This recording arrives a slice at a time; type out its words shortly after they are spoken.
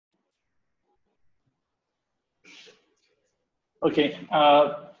Okay.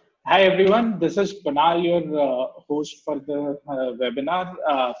 Hi, everyone. This is Kunal, your host for the webinar.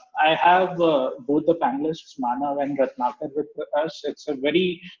 I have both the panelists, Manav and Ratnakar, with us. It's a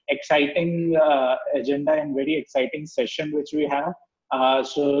very exciting agenda and very exciting session which we have.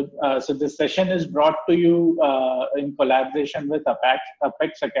 So this session is brought to you in collaboration with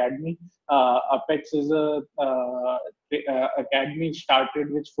Upx Academy. Upx is a academy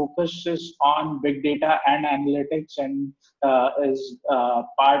started which focuses on big data and analytics and is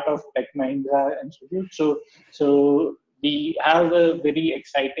part of Tech Mahindra Institute. So we have a very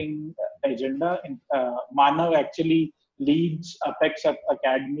exciting agenda. Manav actually leads Upx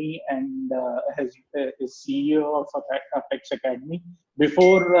Academy and is CEO of Upx Academy.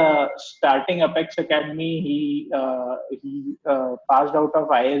 Before starting Upx Academy, he passed out of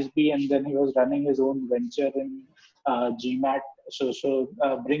ISB and then he was running his own venture in GMAT. So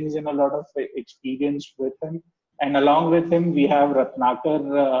brings in a lot of experience with him. And along with him, we have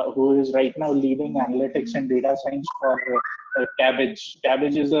Ratnakar, who is right now leading analytics and data science for Cabbage.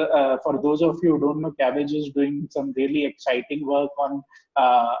 Cabbage is, for those of you who don't know, Cabbage is doing some really exciting work on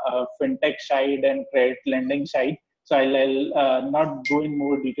FinTech side and credit lending side. So I'll not go in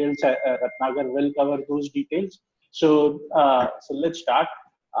more details. Ratnakar will cover those details. So let's start.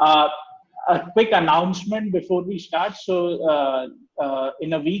 A quick announcement before we start. So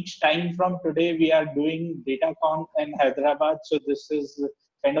in a week's time from today, we are doing DataCon in Hyderabad. So this is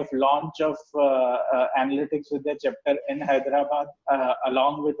kind of launch of analytics with the chapter in Hyderabad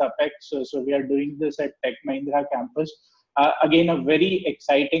along with Upx. So we are doing this at Tech Mahindra campus. Again, a very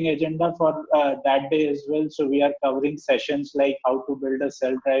exciting agenda for that day as well. So we are covering sessions like how to build a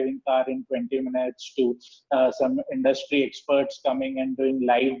self-driving car in 20 minutes to some industry experts coming and doing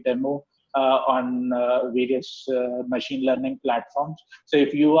live demo on various machine learning platforms. So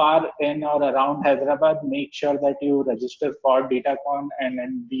if you are in or around Hyderabad, make sure that you register for DataCon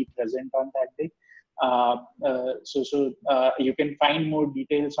and be present on that day. So you can find more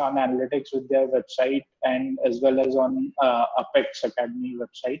details on analytics with their website and as well as on Upx Academy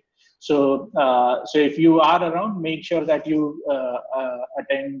website. So if you are around, make sure that you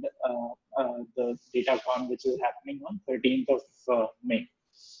attend the DataCon, which is happening on 13th of May.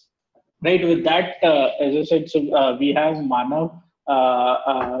 Right, with that, as I said, so we have Manav,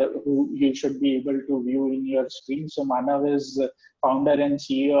 who you should be able to view in your screen. So Manav is founder and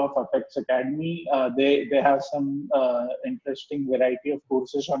CEO of Upx Academy. They have some interesting variety of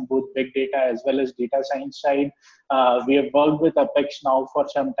courses on both big data as well as data science side. We have worked with Upx now for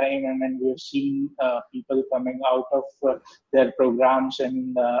some time, and then we have seen people coming out of their programs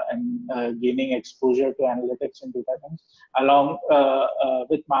and gaining exposure to analytics and data science. Along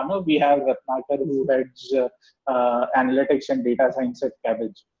with Manav, we have Ratnakar, who heads analytics and data science at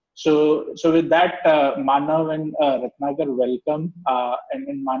Cabbage. So with that, Manav and Ratnakar, welcome. And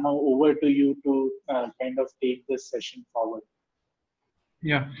then Manav, over to you to kind of take this session forward.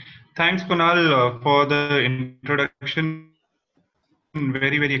 Yeah, thanks Kunal for the introduction.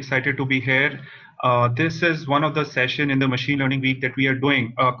 Very, very excited to be here. This is one of the session in the machine learning week that we are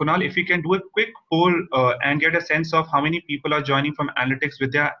doing. Kunal, if you can do a quick poll and get a sense of how many people are joining from Analytics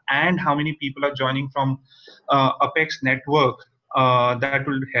Vidya and how many people are joining from Upx Network, that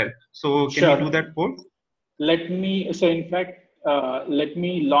will help. So can you do that poll? Let me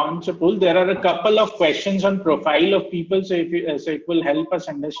launch a poll. There are a couple of questions on profile of people, so it will help us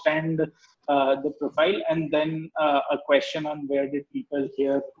understand the profile, and then a question on where did people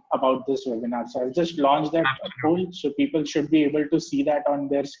hear about this webinar. So I'll just launch that poll, so people should be able to see that on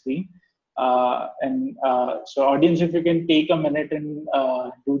their screen. So audience, if you can take a minute and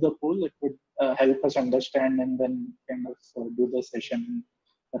do the poll, it would help us understand and then kind of do the session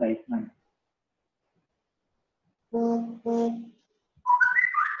right now.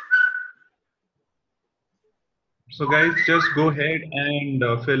 So guys, just go ahead and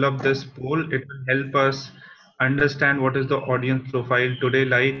fill up this poll. It will help us understand what is the audience profile today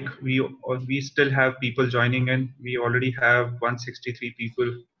like. We still have people joining in. We already have 163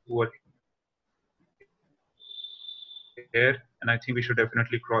 people who are here, and I think we should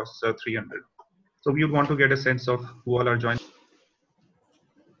definitely cross 300. So we would want to get a sense of who all are joining.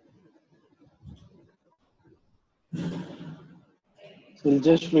 We'll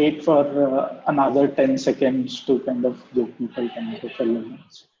just wait for another 10 seconds to kind of give people time to fill in.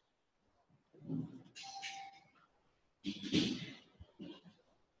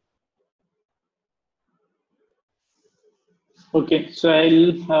 Okay, so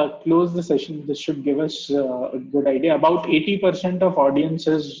I'll close the session. This should give us a good idea. About 80% of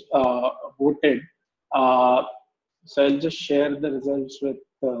audiences voted. So I'll just share the results with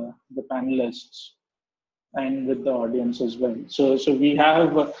the panelists. and with the audience as well. So we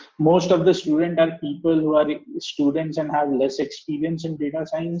have most of the student are people who are students and have less experience in data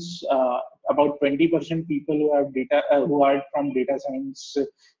science. About 20% people who have who are from data science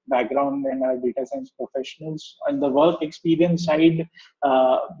background and are data science professionals. On the work experience side,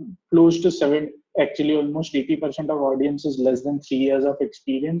 close to actually almost 80% of audience is less than 3 years of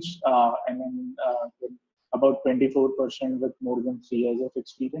experience, and then about 24% with more than 3 years of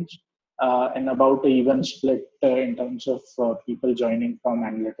experience, and about an even split in terms of people joining from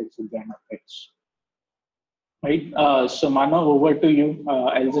analytics with Upx. Right. So Manav, over to you.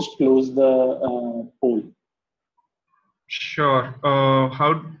 I'll just close the poll. Sure.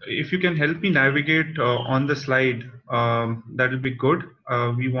 How if you can help me navigate on the slide, that will be good.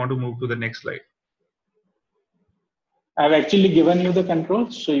 We want to move to the next slide. I've actually given you the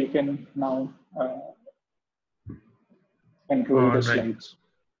controls, so you can now control the Right. slides.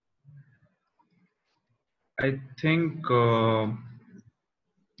 I think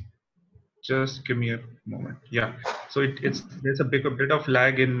just give me a moment. Yeah. So there's a bit of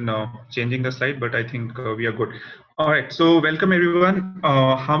lag in changing the slide, but I think we are good. All right. So welcome everyone.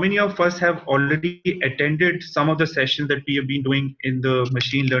 How many of us have already attended some of the sessions that we have been doing in the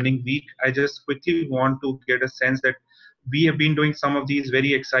machine learning week? I just quickly want to get a sense that we have been doing some of these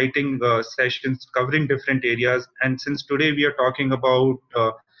very exciting sessions covering different areas. And since today we are talking about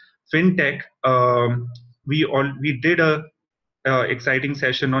FinTech, we did a exciting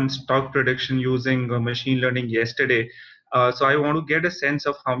session on stock prediction using machine learning yesterday. So I want to get a sense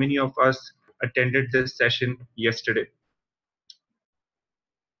of how many of us attended this session yesterday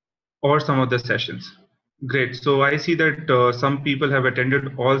or some of the sessions. Great. So I see that some people have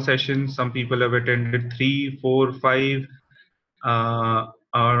attended all sessions. Some people have attended 3, 4, 5. All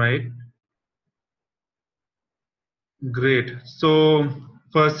right. Great. So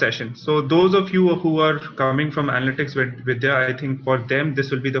first session. So those of you who are coming from analytics with Vidya, I think for them this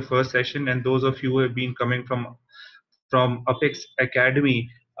will be the first session, and those of you who have been coming from Upx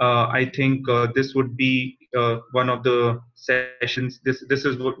Academy, I think this would be one of the sessions.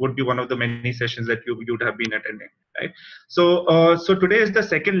 Would be one of the many sessions that you'd have been attending, right? So today is the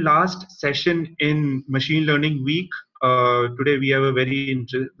second last session in Machine Learning Week. Today we have a very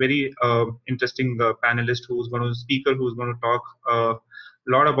interesting panelist who's going to talk a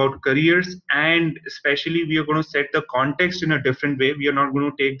lot about careers, and especially we are going to set the context in a different way. We are not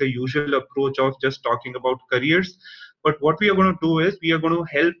going to take the usual approach of just talking about careers, but what we are going to do is we are going to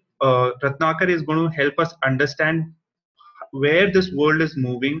help Ratnakar is going to help us understand where this world is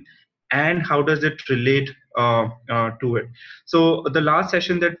moving and how does it relate to it. So the last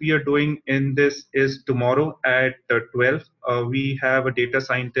session that we are doing in this is tomorrow at 12. We have a data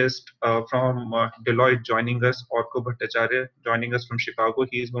scientist from Deloitte joining us, Orko Bhattacharya, joining us from Chicago.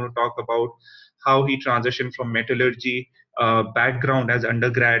 He is going to talk about how he transitioned from metallurgy background as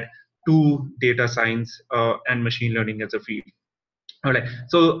undergrad to data science and machine learning as a field. All right.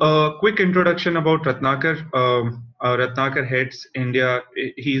 So, quick introduction about Ratnakar. Ratnakar heads India.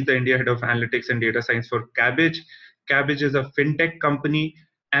 He's the India head of analytics and data science for Cabbage. Cabbage is a fintech company,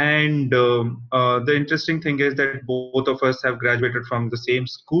 and the interesting thing is that both of us have graduated from the same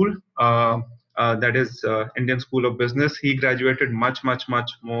school. That is Indian School of Business. He graduated much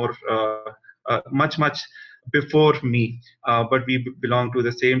more, much before me, but we belong to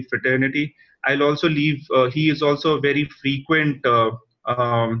the same fraternity. I'll also leave. He is also a very frequent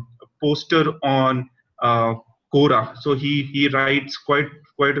poster on Quora. So he writes quite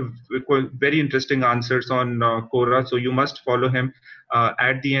very interesting answers on Quora. So you must follow him.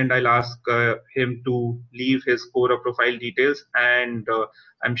 At the end, I'll ask him to leave his Quora profile details, and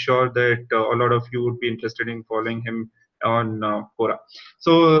I'm sure that a lot of you would be interested in following him on Quora.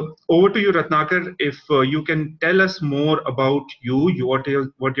 So over to you, Ratnakar. If you can tell us more about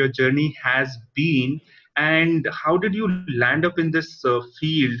what your journey has been, and how did you land up in this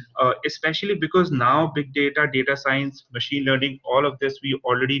field, especially because now big data, data science, machine learning, all of this, we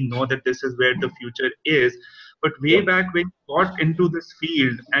already know that this is where the future is. But way back when you got into this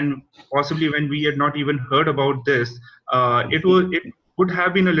field, and possibly when we had not even heard about this, it would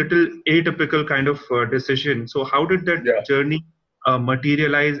have been a little atypical kind of decision. So how did that journey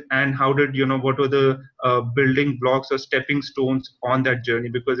materialize, and how did what were the building blocks or stepping stones on that journey,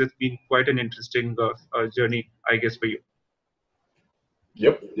 because it's been quite an interesting journey, I guess, for you.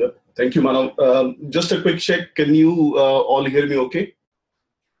 Yep. Thank you, Manav. Just a quick check, can you all hear me okay?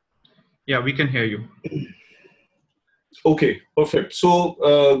 Yeah, we can hear you. Okay, perfect.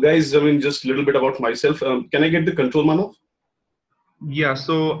 So guys, I mean, just a little bit about myself. Can I get the control, Manav? Yeah,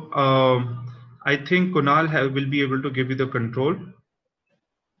 so I think Kunal will be able to give you the control.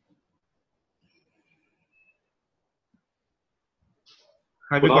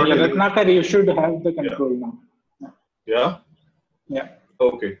 Have you Kunal, got Yeah, it? Ratnakar, you should have the control now. Yeah? Yeah.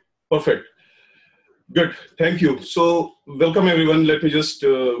 Okay, perfect. Good, thank you. So welcome everyone. Let me just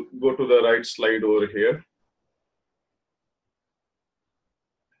go to the right slide over here.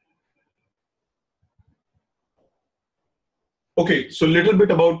 Okay, so a little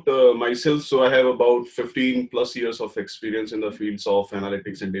bit about myself. So I have about 15 plus years of experience in the fields of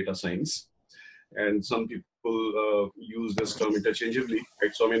analytics and data science. And some people use this term interchangeably,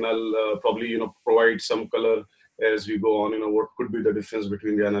 right? So I mean, I'll probably, provide some color as we go on, what could be the difference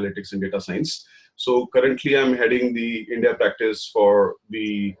between the analytics and data science. So currently I'm heading the India practice for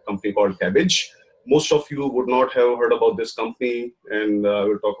the company called Cabbage. Most of you would not have heard about this company, and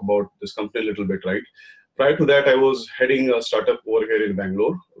we'll talk about this company a little bit, right? Prior to that, I was heading a startup over here in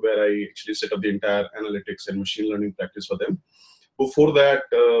Bangalore, where I actually set up the entire analytics and machine learning practice for them. Before that,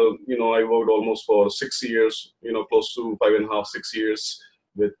 I worked almost for 6 years, close to 5.5, 6 years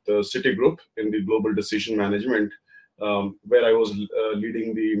with Citigroup in the global decision management, where I was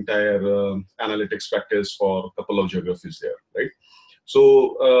leading the entire analytics practice for a couple of geographies there, right?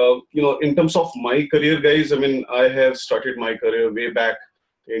 So, in terms of my career, guys, I mean, I have started my career way back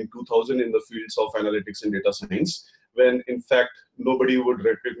in 2000 in the fields of analytics and data science, when in fact, nobody would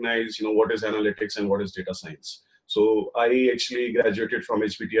recognize, what is analytics and what is data science. So I actually graduated from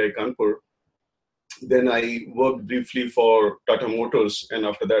HPTI Kanpur. Then I worked briefly for Tata Motors, and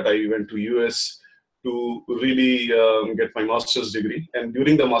after that I went to US to really get my master's degree. And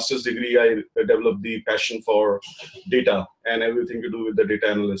during the master's degree, I developed the passion for data and everything to do with the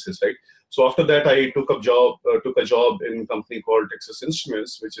data analysis, right? So after that, I took a job in a company called Texas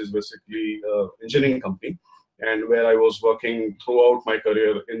Instruments, which is basically an engineering company, and where I was working throughout my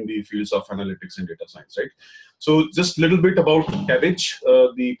career in the fields of analytics and data science, right? So just a little bit about Cabbage,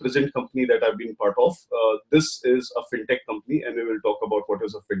 the present company that I've been part of. This is a FinTech company, and we will talk about what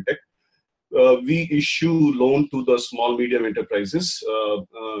is a FinTech. We issue loan to the small medium enterprises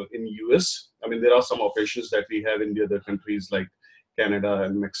in US. I mean, there are some operations that we have in the other countries like Canada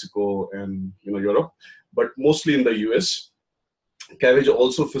and Mexico and Europe, but mostly in the US. Cabbage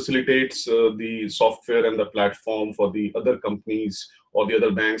also facilitates the software and the platform for the other companies or the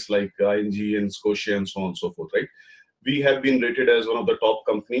other banks like ING and Scotia and so on and so forth, right? We have been rated as one of the top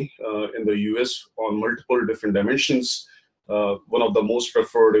company in the US on multiple different dimensions. One of the most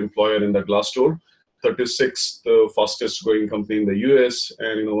preferred employer in the Glassdoor, 36th fastest growing company in the US,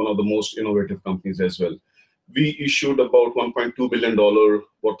 and one of the most innovative companies as well. We issued about $1.2 billion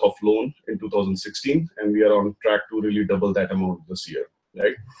worth of loan in 2016, and we are on track to really double that amount this year,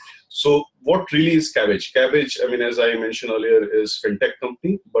 right? So what really is Cabbage? Cabbage, I mean, as I mentioned earlier, is FinTech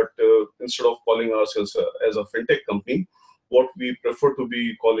company, but instead of calling ourselves as a FinTech company, what we prefer to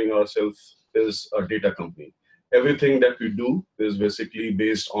be calling ourselves is a data company. Everything that we do is basically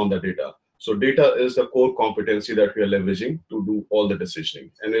based on the data. So data is the core competency that we are leveraging to do all the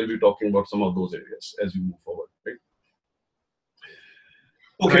decisioning. And we'll be talking about some of those areas as we move forward, right?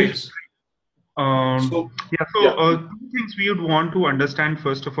 Okay. Right. So two things we would want to understand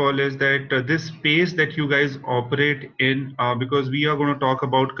first of all is that this space that you guys operate in, because we are going to talk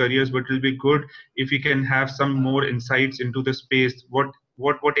about careers, but it'll be good if we can have some more insights into the space,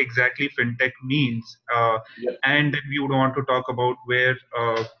 what exactly FinTech means, and then we would want to talk about where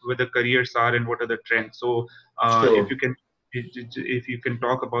the careers are and what are the trends. So Sure. if you can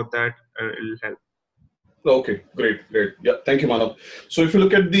talk about that, it'll help. Okay, great. Yeah, thank you, Manav. So if you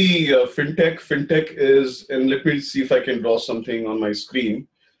look at the FinTech is, and let me see if I can draw something on my screen.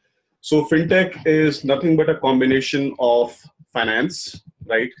 So FinTech is nothing but a combination of finance,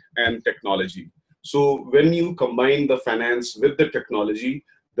 right, and technology. So when you combine the finance with the technology,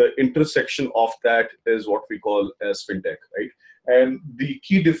 the intersection of that is what we call as FinTech, right? And the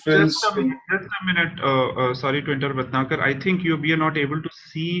key difference. Just a minute. Sorry to interrupt, Ratnakar. I think we are not able to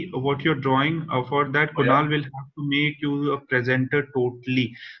see what you're drawing. For that, Kunal will have to make you a presenter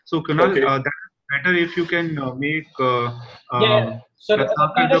totally. So Kunal, that's better if you can make. So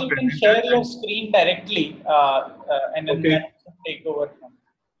Ratnakar, you can share your screen directly, and then that can take over.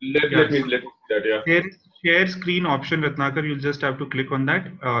 Let me do that. Share screen option, Ratnakar. You'll just have to click on that,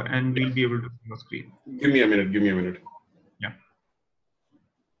 and we'll be able to see your screen. Give me a minute. Yeah.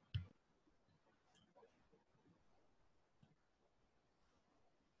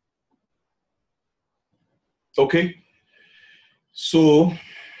 Okay. So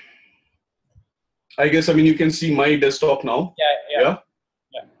I guess, you can see my desktop now. Yeah.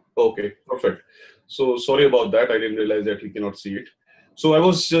 Okay, perfect. So sorry about that. I didn't realize that you cannot see it. So I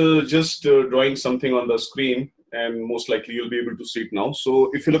was just drawing something on the screen, and most likely you'll be able to see it now. So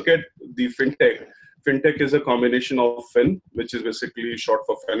if you look at the FinTech, FinTech is a combination of fin, which is basically short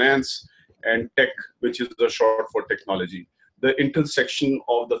for finance, and tech, which is the short for technology. The intersection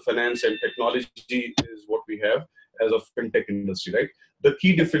of the finance and technology is what we have as a FinTech industry, right? The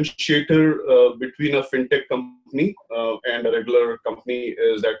key differentiator between a FinTech company and a regular company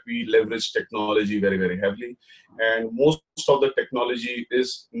is that we leverage technology very, very heavily. And most of the technology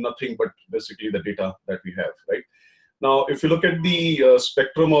is nothing but basically the data that we have, right? Now, if you look at the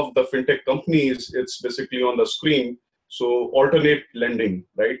spectrum of the fintech companies, it's basically on the screen. So alternate lending,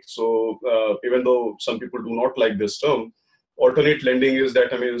 right? So even though some people do not like this term, alternate lending is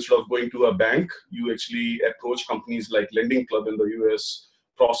that, I mean, instead of going to a bank, you actually approach companies like Lending Club in the US,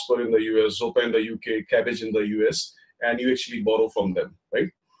 Prosper in the US, Zopa in the UK, Cabbage in the US, and you actually borrow from them, right?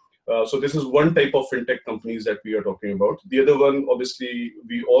 So this is one type of fintech companies that we are talking about. The other one, obviously,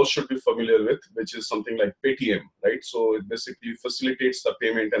 we all should be familiar with, which is something like Paytm, right? So it basically facilitates the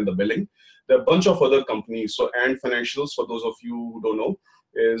payment and the billing. There are a bunch of other companies. So Ant Financials, for those of you who don't know,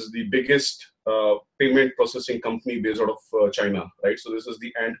 is the biggest payment processing company based out of China, right? So this is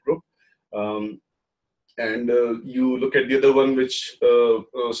the Ant Group. And you look at the other one, which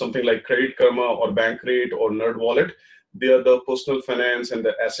something like Credit Karma or Bankrate or NerdWallet, they are the personal finance and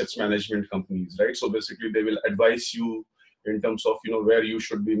the assets management companies, right? So basically they will advise you in terms of, you know, where you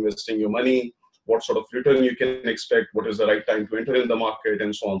should be investing your money, what sort of return you can expect, what is the right time to enter in the market,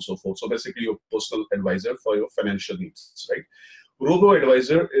 and so on and so forth. So basically your personal advisor for your financial needs, right? Robo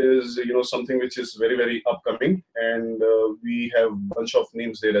advisor is, you know, something which is very, very upcoming, and we have a bunch of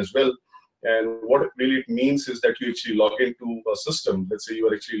names there as well. And what it really means is that you actually log into a system. Let's say you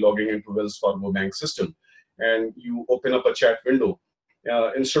are actually logging into Wells Fargo bank system, and you open up a chat window.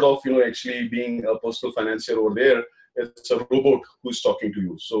 Instead of, you know, actually being a personal financier over there, it's a robot who's talking to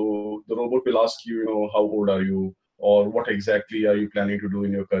you. So the robot will ask you, you know, how old are you, or what exactly are you planning to do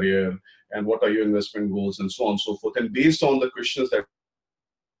in your career, and what are your investment goals, and so on and so forth. And based on the questions that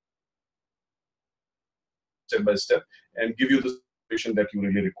step by step, and give you the information that you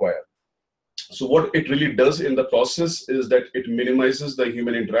really require. So what it really does in the process is that it minimizes the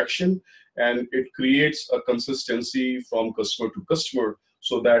human interaction, and it creates a consistency from customer to customer,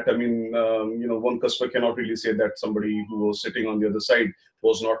 so that, I mean, you know, one customer cannot really say that somebody who was sitting on the other side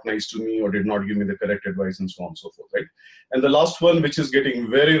was not nice to me or did not give me the correct advice, and so on and so forth, right? And the last one, which is getting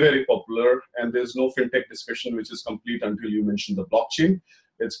very, very popular, and there's no fintech discussion which is complete until you mention the blockchain.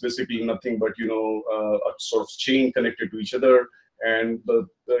 It's basically nothing but, you know, a sort of chain connected to each other. And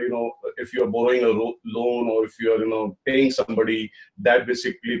you know, if you're borrowing a loan, or if you're, you know, paying somebody, that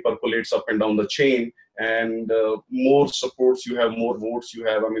basically percolates up and down the chain. And more supports you have, more votes you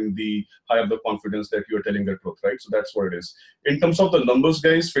have, I mean, the higher the confidence that you're telling the truth, right? So that's what it is. In terms of the numbers,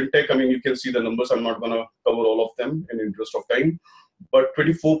 guys, fintech, I mean, you can see the numbers. I'm not going to cover all of them in the interest of time, but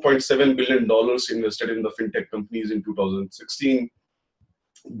 $24.7 billion invested in the fintech companies in 2016.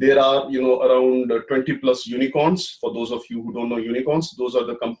 There are, you know, around 20 plus unicorns. For those of you who don't know unicorns, those are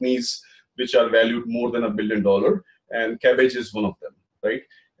the companies which are valued more than $1 billion, and Cabbage is one of them, right?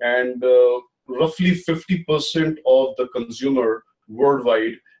 And roughly 50% of the consumer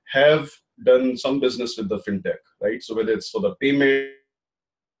worldwide have done some business with the fintech, right? So whether it's for the payment,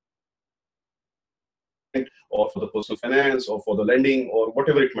 or for the personal finance, or for the lending, or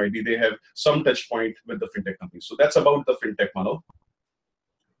whatever it might be, they have some touch point with the fintech companies. So that's about the fintech, Manav.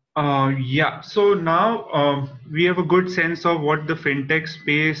 Yeah, so now we have a good sense of what the fintech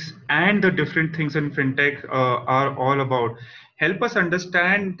space and the different things in fintech are all about. Help us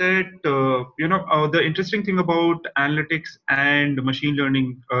understand that, you know, the interesting thing about analytics and machine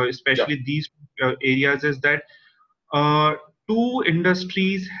learning, especially these areas, is that uh, two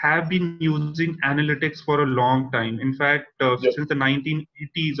industries have been using analytics for a long time. In fact, since the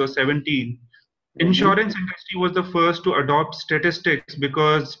 1980s or 17, insurance industry was the first to adopt statistics,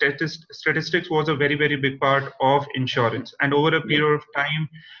 because statistics was a very, very big part of insurance. And over a period of time,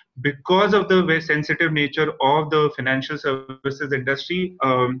 because of the very sensitive nature of the financial services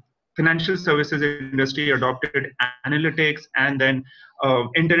industry adopted analytics, and then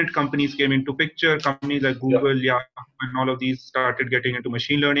internet companies came into picture. Companies like Google, Yahoo, and all of these started getting into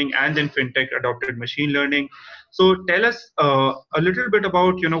machine learning, and then fintech adopted machine learning. So tell us a little bit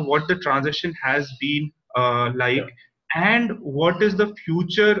about, you know, what the transition has been like, and what is the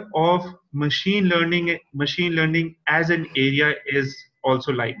future of machine learning as an area is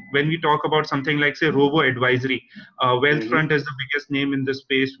also like. When we talk about something like, say, robo advisory, Wealthfront is the biggest name in this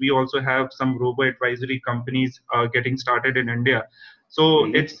space. We also have some robo advisory companies getting started in India. So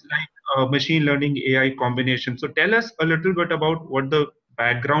it's like a machine learning AI combination. So tell us a little bit about what the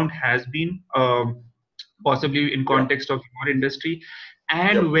background has been, possibly in context of your industry,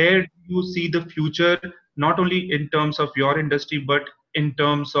 and where do you see the future, not only in terms of your industry, but in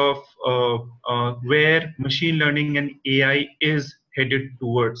terms of where machine learning and AI is headed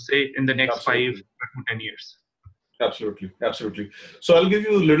towards, say, in the next 5 Absolutely. to 10 years? Absolutely, absolutely. So I'll give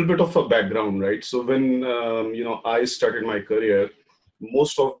you a little bit of a background, right? So when I started my career,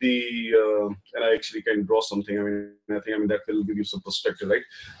 most of the and I actually can draw something. I think that will give you some perspective, right?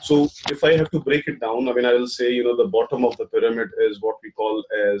 So if I have to break it down, I will say the bottom of the pyramid is what we call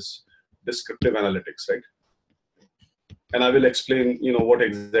as descriptive analytics, right? And I will explain what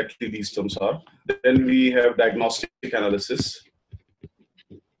exactly these terms are. Then we have diagnostic analysis.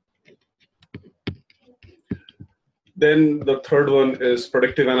 Then the third one is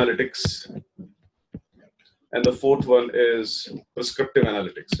predictive analytics. And the fourth one is prescriptive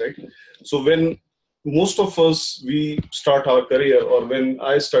analytics, right? So when most of us, we start our career, or when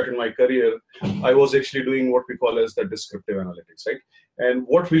I started my career, I was actually doing what we call as the descriptive analytics, right? And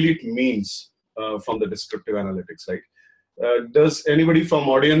what really it means from the descriptive analytics, right? Does anybody from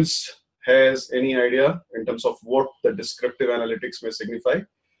audience has any idea in terms of what the descriptive analytics may signify?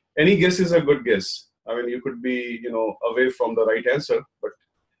 Any guess is a good guess. You could be, away from the right answer, but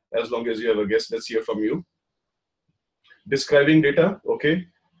as long as you have a guess, let's hear from you. Describing data, okay.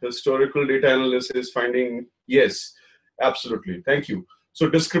 Historical data analysis, finding, yes, absolutely. Thank you. So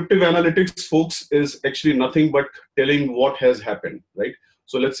descriptive analytics, folks, is actually nothing but telling what has happened, right?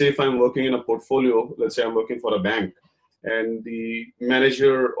 So let's say if I'm working in a portfolio, let's say I'm working for a bank, and the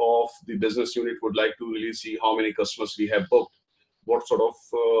manager of the business unit would like to really see how many customers we have booked, what sort of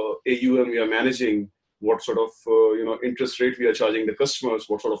AUM we are managing, what sort of interest rate we are charging the customers,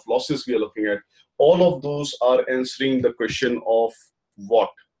 what sort of losses we are looking at. All of those are answering the question of what.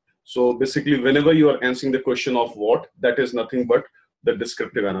 So basically, whenever you are answering the question of what, that is nothing but the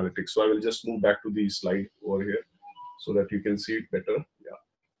descriptive analytics. So I will just move back to the slide over here so that you can see it better. Yeah.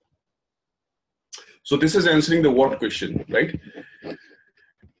 So this is answering the what question, right?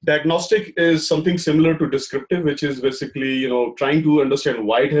 Diagnostic is something similar to descriptive, which is basically, trying to understand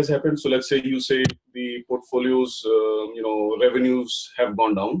why it has happened. So let's say you say the portfolio's, revenues have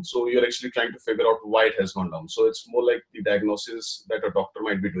gone down. So you're actually trying to figure out why it has gone down. So it's more like the diagnosis that a doctor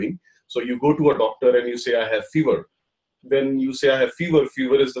might be doing. So you go to a doctor and you say, I have fever. When you say I have fever,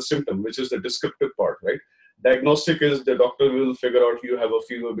 fever is the symptom, which is the descriptive part, right? Diagnostic is the doctor will figure out you have a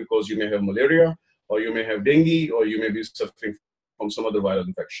fever because you may have malaria, or you may have dengue, or you may be suffering from some other viral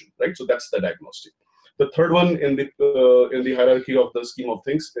infection, right? So that's the diagnostic. The third one in the hierarchy of the scheme of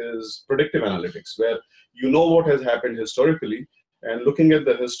things is predictive analytics, where you know what has happened historically, and looking at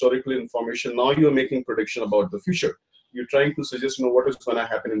the historical information, now you're making prediction about the future. You're trying to suggest, what is going to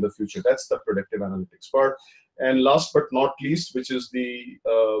happen in the future. That's the predictive analytics part. And last but not least, which is the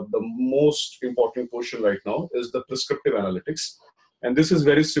most important portion right now, is the prescriptive analytics. And this is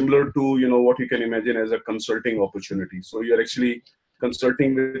very similar to what you can imagine as a consulting opportunity. So you're actually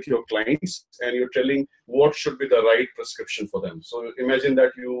consulting with your clients, and you're telling what should be the right prescription for them. So imagine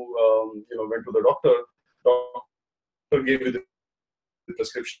that you went to the doctor. Doctor gave you the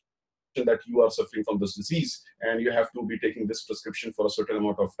prescription that you are suffering from this disease, and you have to be taking this prescription for a certain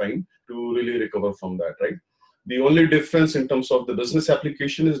amount of time to really recover from that, right? The only difference in terms of the business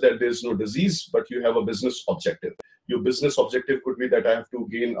application is that there's no disease, but you have a business objective. Your business objective could be that I have to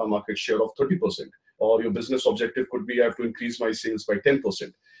gain a market share of 30%, or your business objective could be I have to increase my sales by 10%.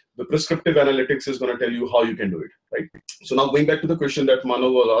 The prescriptive analytics is going to tell you how you can do it, right? So now going back to the question that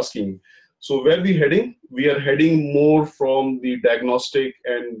Manav was asking, so where are we heading? We are heading more from the diagnostic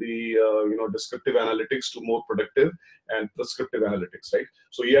and the descriptive analytics to more predictive and prescriptive analytics, right?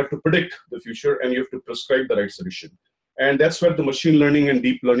 So you have to predict the future and you have to prescribe the right solution. And that's where the machine learning and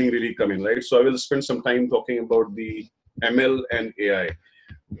deep learning really come in, right? So I will spend some time talking about the ML and AI.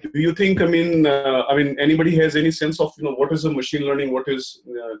 Do you think, anybody has any sense of, what is a machine learning, what is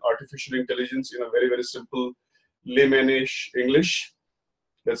artificial intelligence in a very, very simple layman-ish English?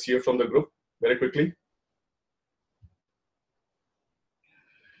 Let's hear from the group very quickly.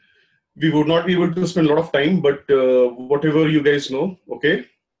 We would not be able to spend a lot of time, but whatever you guys know, okay?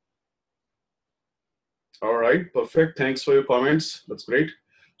 All right, perfect. Thanks for your comments. That's great.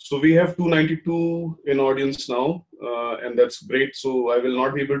 So we have 292 in audience now, and that's great. So I will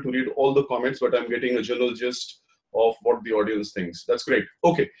not be able to read all the comments, but I'm getting a general gist of what the audience thinks. That's great.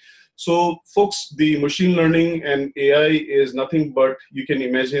 Okay. So folks, the machine learning and AI is nothing but, you can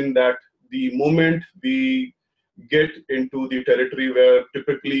imagine that the moment we get into the territory where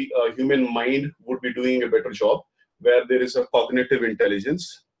typically a human mind would be doing a better job, where there is a cognitive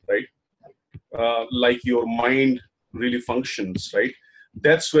intelligence, right? Like your mind really functions, right?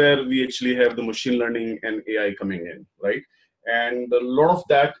 That's where we actually have the machine learning and AI coming in, right? And a lot of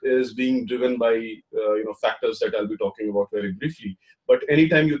that is being driven by factors that I'll be talking about very briefly. But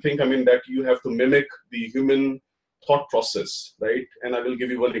anytime you think, I mean, that you have to mimic the human thought process, right? And I will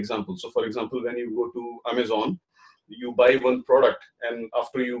give you one example. So for example, when you go to Amazon, you buy one product, and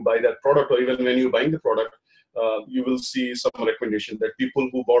after you buy that product, or even when you're buying the product, you will see some recommendation that people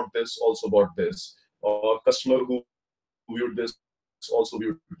who bought this also bought this, or customer who viewed this also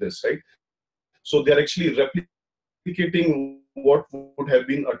viewed this, right? So they're actually replicating what would have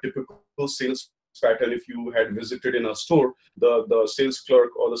been a typical sales pattern if you had visited in a store. The sales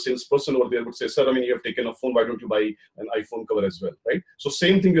clerk or the salesperson over there would say, sir, I mean, you have taken a phone, why don't you buy an iPhone cover as well, right? So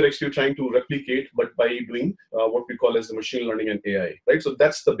same thing you're actually trying to replicate, but by doing what we call as the machine learning and AI, right? So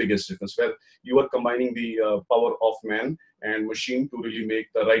that's the biggest difference, where you are combining the power of man and machine to really make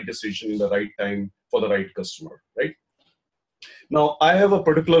the right decision in the right time for the right customer, right? Now, I have a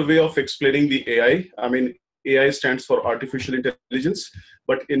particular way of explaining the AI. I mean, AI stands for artificial intelligence,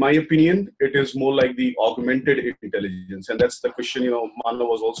 but in my opinion, it is more like the augmented intelligence. And that's the question, Manav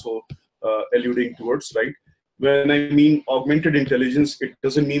was also alluding towards, right? When I mean augmented intelligence, it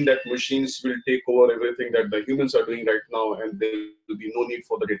doesn't mean that machines will take over everything that the humans are doing right now, and there will be no need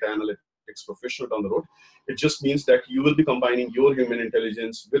for the data analytics professional down the road. It just means that you will be combining your human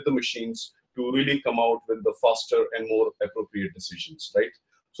intelligence with the machines to really come out with the faster and more appropriate decisions, right?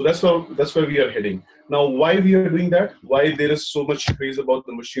 So that's where we are heading. Now, why we are doing that? Why there is so much craze about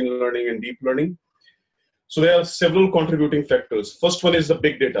the machine learning and deep learning? So there are several contributing factors. First one is the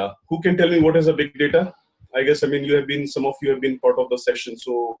big data. Who can tell me what is a big data? I guess, I mean, some of you have been part of the session.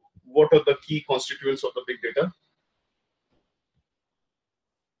 So what are the key constituents of the big data?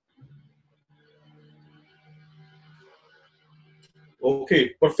 Okay,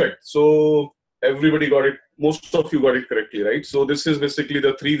 perfect. So everybody got it. Most of you got it correctly, right? So this is basically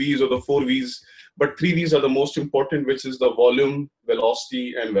the 3 V's or the 4 V's, but 3 V's are the most important, which is the volume,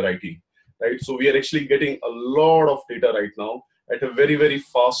 velocity, and variety, right? So we are actually getting a lot of data right now at a very, very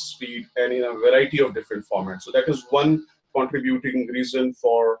fast speed and in a variety of different formats. So that is one contributing reason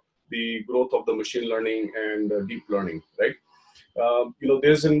for the growth of the machine learning and deep learning, right?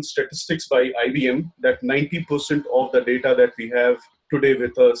 There's in statistics by IBM that 90% of the data that we have today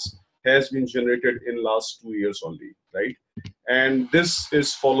with us has been generated in last 2 years only, right? And this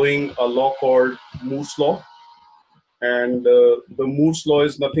is following a law called Moore's law. And the Moore's law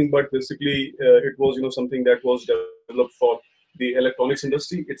is nothing but basically it was something that was developed for the electronics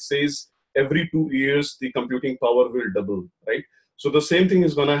industry. It says every 2 years the computing power will double, right? So the same thing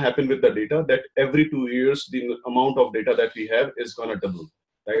is going to happen with the data, that every 2 years the amount of data that we have is going to double,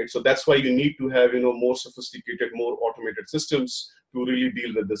 right? So that's why you need to have more sophisticated, more automated systems to really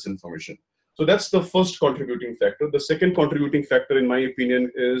deal with this information. So that's the first contributing factor. The second contributing factor, in my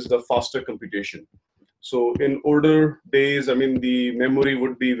opinion, is the faster computation. So in older days, I mean, the memory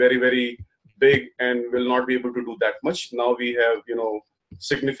would be very, very big and will not be able to do that much. Now we have,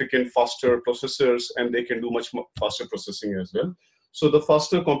 significant faster processors, and they can do much more faster processing as well. So the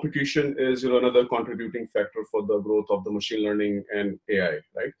faster computation is, another contributing factor for the growth of the machine learning and AI,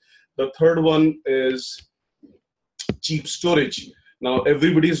 right? The third one is cheap storage. Now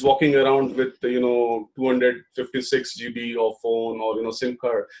everybody is walking around with 256 GB of phone or SIM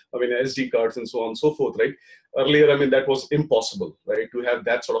card, SD cards and so on and so forth, right? Earlier, that was impossible, right, to have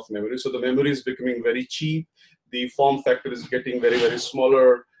that sort of memory. So the memory is becoming very cheap. The form factor is getting very, very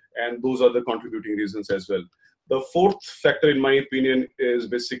smaller, and those are the contributing reasons as well. The fourth factor, in my opinion, is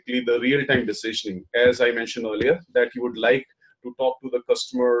basically the real-time decisioning. As I mentioned earlier, that you would like to talk to the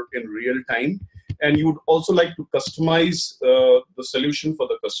customer in real time, and you would also like to customize the solution for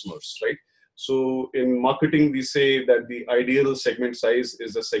the customers, right? So in marketing, we say that the ideal segment size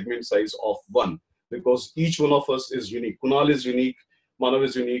is a segment size of 1, because each one of us is unique. Kunal is unique, Manav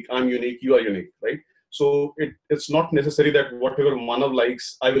is unique, I'm unique, you are unique, right? So it's not necessary that whatever Manav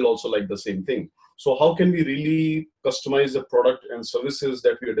likes, I will also like the same thing. So how can we really customize the product and services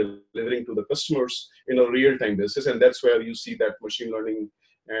that we are delivering to the customers in a real-time basis? And that's where you see that machine learning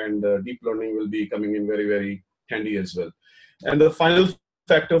and deep learning will be coming in very, very handy as well. And the final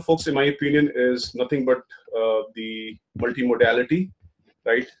factor, folks, in my opinion, is nothing but the multimodality,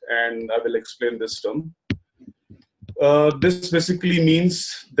 right? And I will explain this term. This basically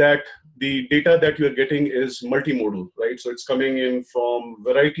means that the data that you're getting is multimodal, right? So it's coming in from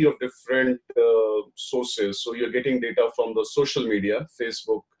variety of different sources. So you're getting data from the social media,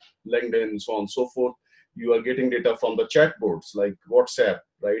 Facebook, LinkedIn, so on and so forth. You are getting data from the chat boards like WhatsApp,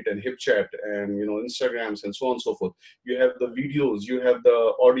 right, and HipChat, and Instagrams, and so on and so forth. You have the videos, you have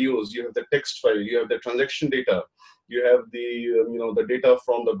the audios, you have the text file, you have the transaction data, you have the the data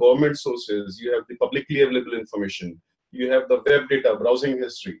from the government sources, you have the publicly available information, you have the web data, browsing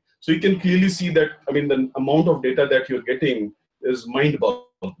history. So you can clearly see that, I mean, the amount of data that you're getting is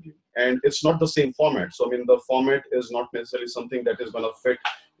mind-boggling. And it's not the same format. So, I mean, the format is not necessarily something that is going to fit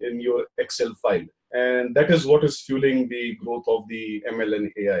in your Excel file. And that is what is fueling the growth of the ML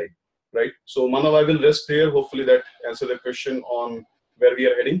and AI, right? So, Manav, I will rest here. Hopefully that answers the question on where we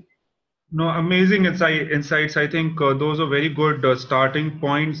are heading. No, amazing insights. I think those are very good starting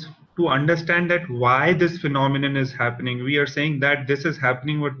points to understand that why this phenomenon is happening. We are saying that this is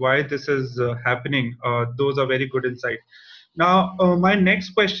happening, but why this is happening. Those are very good insights. Now, my next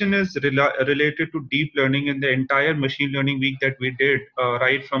question is related to deep learning in the entire machine learning week that we did,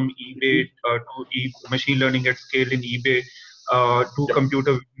 right from eBay to machine learning at scale in eBay to Yep.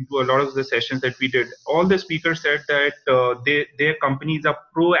 computer vision, to a lot of the sessions that we did. All the speakers said that their companies are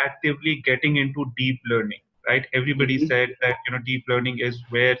proactively getting into deep learning, right? Everybody said that deep learning is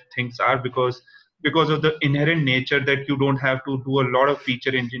where things are because of the inherent nature that you don't have to do a lot of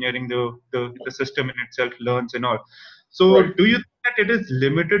feature engineering. The system in itself learns and all. So Right. do you think that it is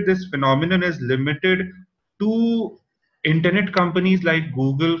limited, this phenomenon is limited to internet companies like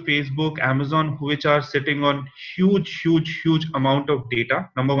Google, Facebook, Amazon, which are sitting on huge amount of data,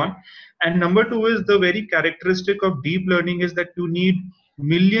 number one. And number two is the very characteristic of deep learning is that you need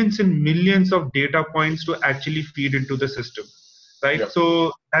millions and millions of data points to actually feed into the system, right? Yep.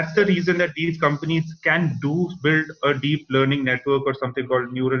 So that's the reason that these companies can build a deep learning network or something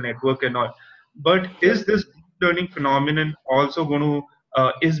called neural network and all. But Yep. is this deep learning phenomenon also going to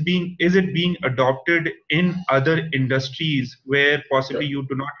is it being adopted in other industries where possibly Yep. you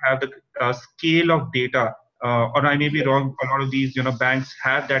do not have the scale of data, or I may be wrong, a lot of these banks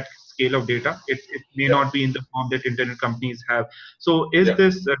have that scale of data. It may Yep. not be in the form that internet companies have. So is Yep.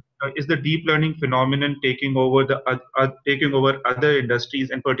 this is the deep learning phenomenon taking over taking over other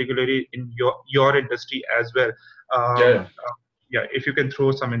industries, and particularly in your industry as well? Yeah. Yeah, if you can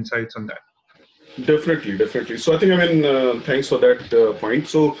throw some insights on that. Definitely, definitely. So I think, I mean, thanks for that point.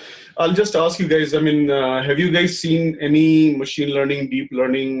 So I'll just ask you guys, I mean, have you guys seen any machine learning, deep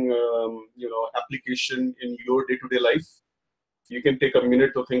learning, application in your day-to-day life? You can take a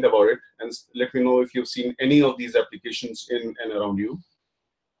minute to think about it and let me know if you've seen any of these applications in and around you.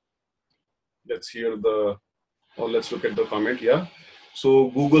 Let's let's look at the comment. Yeah. So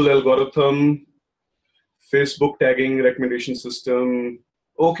Google algorithm, Facebook tagging recommendation system.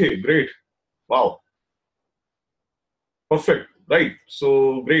 Okay, great. Wow. Perfect. Right.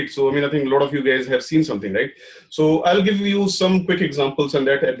 So great. So, I mean, I think a lot of you guys have seen something, right? So I'll give you some quick examples, and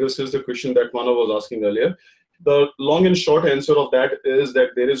that addresses the question that Manav was asking earlier. The long and short answer of that is that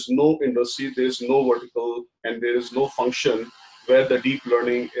there is no industry, there is no vertical, and there is no function where the deep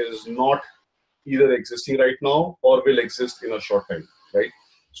learning is not either existing right now or will exist in a short time, right?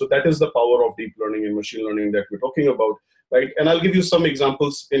 So that is the power of deep learning and machine learning that we're talking about, right? And I'll give you some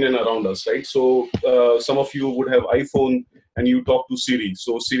examples in and around us, right? So some of you would have iPhone and you talk to Siri.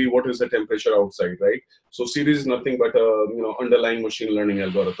 So Siri, what is the temperature outside, right? So Siri is nothing but a underlying machine learning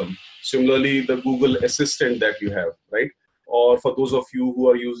algorithm. Similarly, the Google Assistant that you have, right? Or for those of you who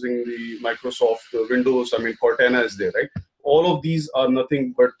are using the Microsoft Windows, I mean, Cortana is there, right? All of these are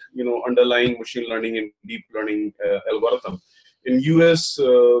nothing but underlying machine learning and deep learning algorithm. In US,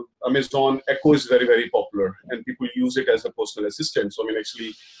 Amazon Echo is very popular, and people use it as a personal assistant. So I mean,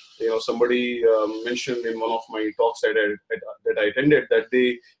 actually, somebody mentioned in one of my talks that I attended that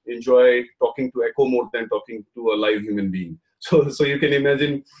they enjoy talking to Echo more than talking to a live human being. So you can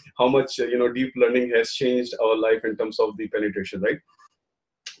imagine how much deep learning has changed our life in terms of the penetration, right?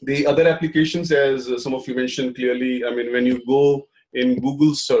 The other applications, as some of you mentioned clearly, I mean, when you go in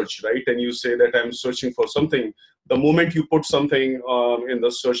Google search, right, and you say that I'm searching for something, the moment you put something in the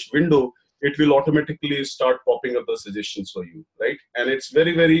search window, it will automatically start popping up the suggestions for you, right? And it's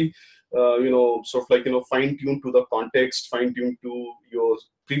very sort of like fine-tuned to the context, fine-tuned to your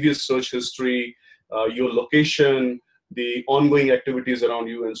previous search history, your location, the ongoing activities around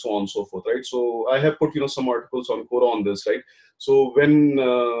you, and so on and so forth, right? So I have put some articles on Quora on this, right? So when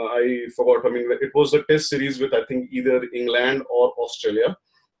I forgot, I mean, it was a test series with I think either England or Australia,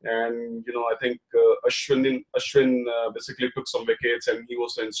 and I think Ashwin basically took some wickets, and he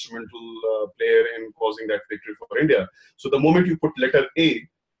was the instrumental player in causing that victory for India. So the moment you put letter A,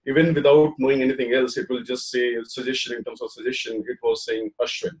 even without knowing anything else, it will just say suggestion. In terms of suggestion, it was saying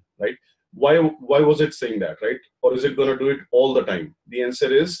Ashwin, right? Why was it saying that, right? Or is it going to do it all the time? The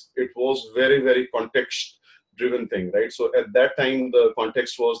answer is it was very context driven thing, right? So at that time, the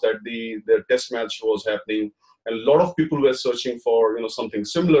context was that the test match was happening, and a lot of people were searching for something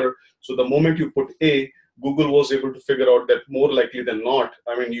similar. So the moment you put A, Google was able to figure out that more likely than not,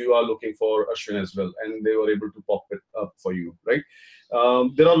 I mean, you are looking for Ashwin as well, and they were able to pop it up for you, right?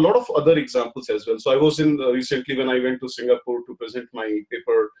 There are a lot of other examples as well. So I was in recently when I went to Singapore to present my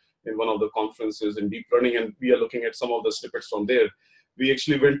paper in one of the conferences in deep learning, and we are looking at some of the snippets from there. We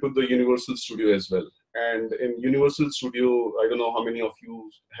actually went to the Universal Studio as well. And in Universal Studio, I don't know how many of you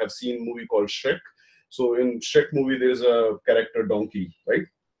have seen a movie called Shrek. So in Shrek movie, there's a character donkey, right?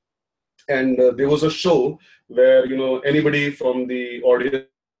 And there was a show where, you know, anybody from the audience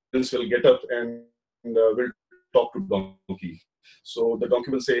will get up and will talk to donkey. So the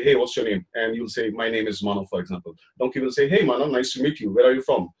donkey will say, hey, what's your name? And you'll say, my name is Mano, for example. Donkey will say, hey, Mano, nice to meet you. Where are you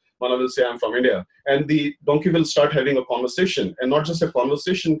from? Mano will say, I'm from India. And the donkey will start having a conversation, and not just a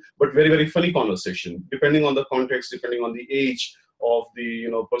conversation, but very, very funny conversation, depending on the context, depending on the age of the,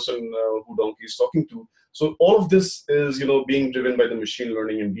 you know, person who donkey is talking to. So all of this is, you know, being driven by the machine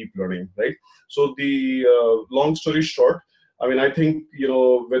learning and deep learning, right? So the long story short, I mean, I think, you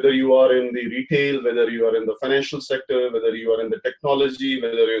know, whether you are in the retail, whether you are in the financial sector, whether you are in the technology,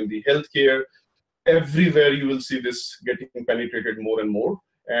 whether you're in the healthcare, everywhere you will see this getting penetrated more and more.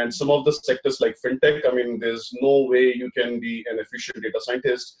 And some of the sectors like FinTech, I mean, there's no way you can be an efficient data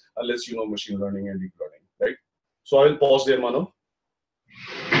scientist unless you know machine learning and deep learning, right? So I will pause there, Mano.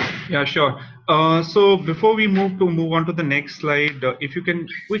 Yeah, sure. So before we move on to the next slide, if you can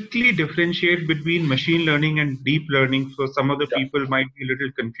quickly differentiate between machine learning and deep learning, so some of the people might be a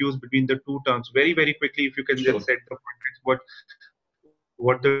little confused between the two terms. Very, very quickly, if you can just set the context,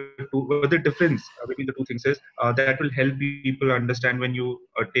 what the difference between the two things is, that will help people understand when you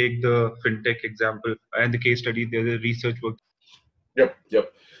take the FinTech example and the case study, the research work.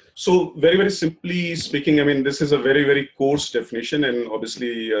 Yep. So very, very simply speaking, I mean, this is a very, very coarse definition, and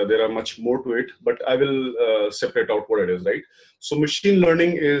obviously there are much more to it, but I will separate out what it is, right? So machine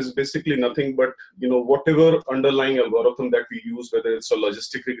learning is basically nothing but, you know, whatever underlying algorithm that we use, whether it's a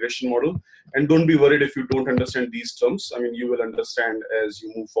logistic regression model, and don't be worried if you don't understand these terms. I mean, you will understand as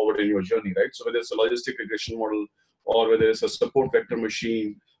you move forward in your journey, right? So whether it's a logistic regression model, or whether it's a support vector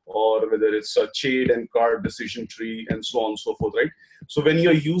machine, or whether it's a chain and card decision tree, and so on and so forth, right? So when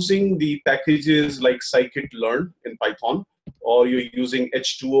you're using the packages like scikit-learn in Python, or you're using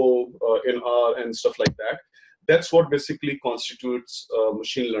H2O in R and stuff like that, that's what basically constitutes a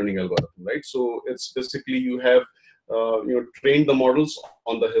machine learning algorithm, right? So it's basically you have trained the models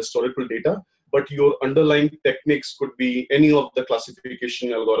on the historical data, but your underlying techniques could be any of the classification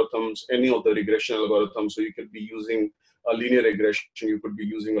algorithms, any of the regression algorithms. So you could be using a linear regression, you could be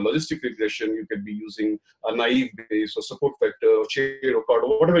using a logistic regression, you could be using a naive base or support vector or chain or card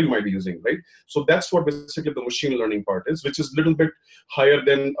or whatever you might be using, right? So that's what basically the machine learning part is, which is a little bit higher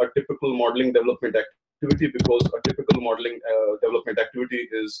than a typical modeling development activity, because a typical modeling development activity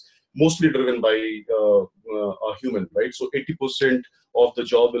is mostly driven by a human, right? So 80% of the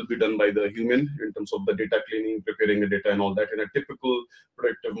job will be done by the human in terms of the data cleaning, preparing the data and all that in a typical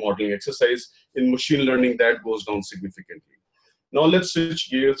predictive modeling exercise. In machine learning, that goes down significantly. Now let's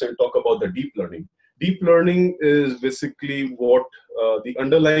switch gears and talk about the deep learning. Deep learning is basically what the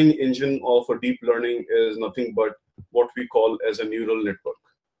underlying engine of a deep learning is nothing but what we call as a neural network,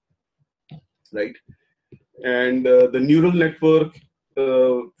 right? And the neural network,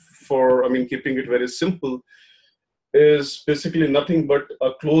 keeping it very simple, is basically nothing but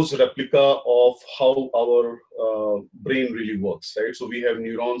a close replica of how our brain really works, right? So we have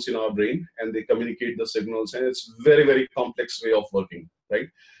neurons in our brain and they communicate the signals, and it's very, very complex way of working, right?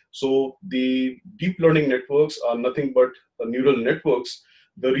 So the deep learning networks are nothing but neural networks.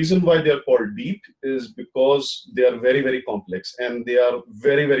 The reason why they are called deep is because they are very, very complex and they are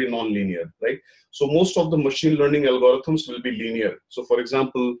very, very non-linear, right? So most of the machine learning algorithms will be linear. So for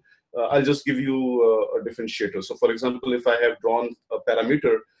example, I'll just give you a differentiator. So for example, if I have drawn a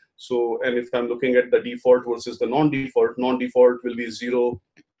parameter, and if I'm looking at the default versus the non-default will be 0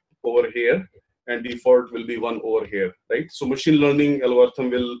 over here and default will be 1 over here, right? So machine learning algorithm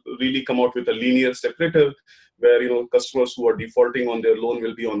will really come out with a linear separator where, customers who are defaulting on their loan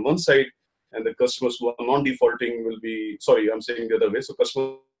will be on one side and the customers who are non-defaulting will be, sorry, I'm saying the other way. So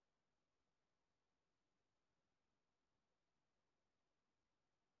customers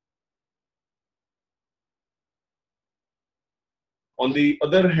On the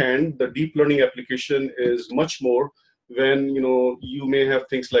other hand, the deep learning application is much more when, you may have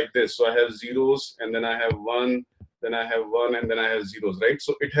things like this. So I have zeros and then I have one, then I have one, and then I have zeros, right?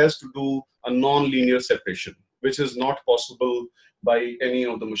 So it has to do a non-linear separation, which is not possible by any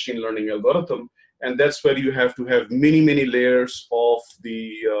of the machine learning algorithm. And that's where you have to have many, many layers of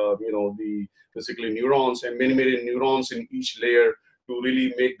the, basically neurons and many, many neurons in each layer to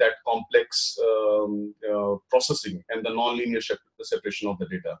really make that complex processing and the nonlinear separation of the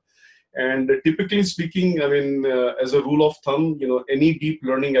data. And typically speaking, I mean, as a rule of thumb, any deep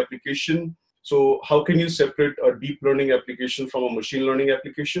learning application, so how can you separate a deep learning application from a machine learning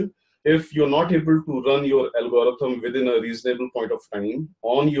application? If you're not able to run your algorithm within a reasonable point of time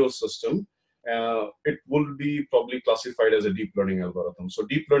on your system, it will be probably classified as a deep learning algorithm. So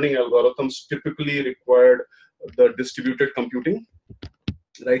deep learning algorithms typically require the distributed computing,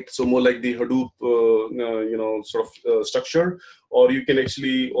 right? So more like the Hadoop, sort of structure, or you can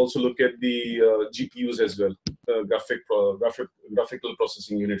actually also look at the GPUs as well, graphical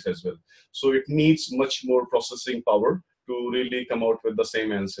processing units as well. So it needs much more processing power to really come out with the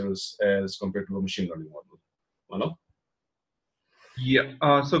same answers as compared to a machine learning model. Manav?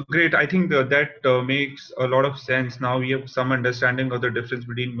 Yeah, so great. I think that makes a lot of sense. Now we have some understanding of the difference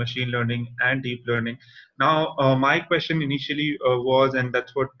between machine learning and deep learning. Now, my question initially was, and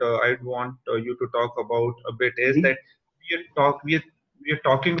that's what I'd want you to talk about a bit, is that we are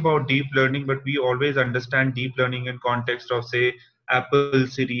talking about deep learning, but we always understand deep learning in context of, say, Apple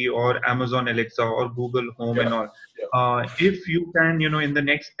Siri or Amazon Alexa or Google Home and all. If you can, in the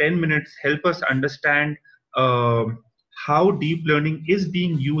next 10 minutes, help us understand how deep learning is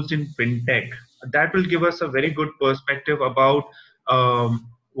being used in fintech, that will give us a very good perspective about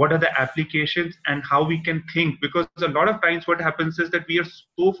what are the applications and how we can think, because a lot of times what happens is that we are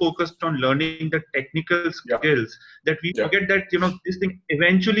so focused on learning the technical skills that we forget that this thing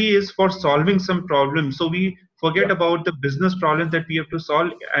eventually is for solving some problems. So we forget about the business problems that we have to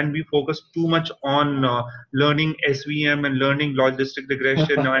solve, and we focus too much on learning SVM and learning logistic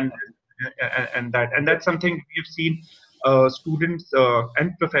regression and that's something we've seen students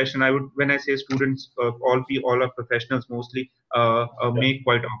and profession. When I say students, all are professionals mostly make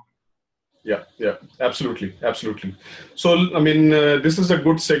quite often. Yeah, absolutely. So, I mean, this is a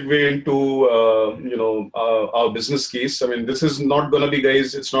good segue into, our business case. I mean, this is not going to be,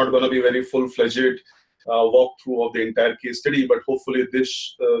 guys, it's not going to be very full-fledged walkthrough of the entire case study, but hopefully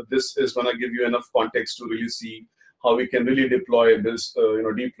this is going to give you enough context to really see how we can really deploy this,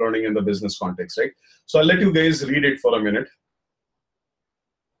 deep learning in the business context, right? So I'll let you guys read it for a minute.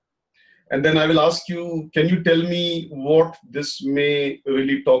 And then I will ask you, can you tell me what this may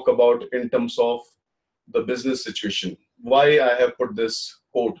really talk about in terms of the business situation? Why I have put this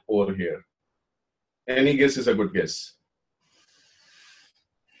quote over here? Any guess is a good guess.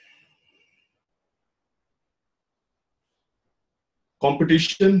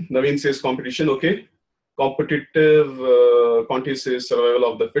 Competition, Naveen says competition, okay. Competitive, Conti says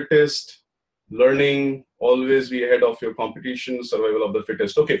survival of the fittest. Learning, always be ahead of your competition, survival of the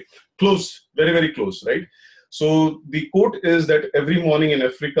fittest. Okay, close, very, very close, right? So the quote is that every morning in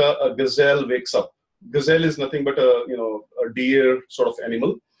Africa, a gazelle wakes up. Gazelle is nothing but a deer sort of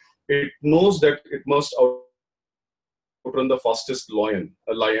animal. It knows that it must outrun the fastest lion,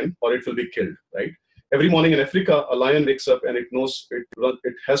 or it will be killed, right? Every morning in Africa, a lion wakes up and it knows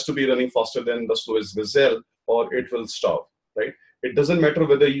it has to be running faster than the slowest gazelle, or it will starve, right? It doesn't matter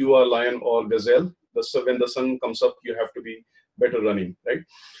whether you are lion or gazelle. When the sun comes up, you have to be better running, right?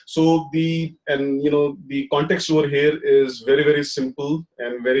 So the context over here is very, very simple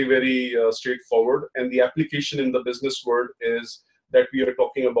and very, very straightforward. And the application in the business world is that we are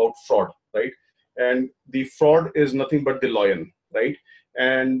talking about fraud, right? And the fraud is nothing but the lion, right?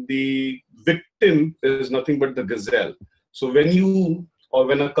 And the victim is nothing but the gazelle. So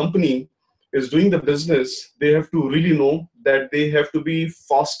when a company is doing the business, they have to really know that they have to be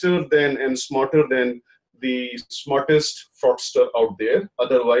faster than and smarter than the smartest fraudster out there.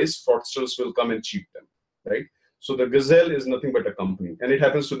 Otherwise, fraudsters will come and cheat them, right? So the gazelle is nothing but a company, and it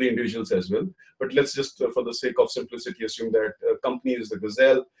happens to the individuals as well. But let's just, for the sake of simplicity, assume that a company is the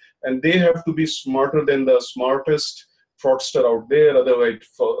gazelle, and they have to be smarter than the smartest fraudster out there.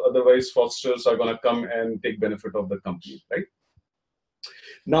 Otherwise, fraudsters are going to come and take benefit of the company, right?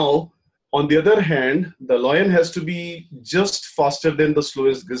 Now, on the other hand, the lion has to be just faster than the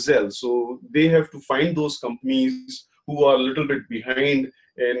slowest gazelle. So they have to find those companies who are a little bit behind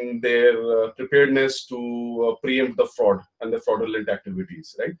in their preparedness to preempt the fraud and the fraudulent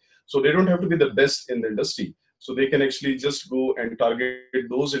activities, right? So they don't have to be the best in the industry. So they can actually just go and target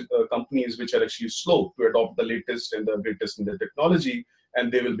those companies which are actually slow to adopt the latest and the greatest in the technology,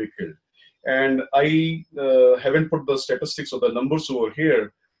 and they will be killed. And I haven't put the statistics or the numbers over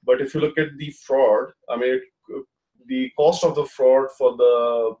here, but if you look at the fraud, I mean, the cost of the fraud for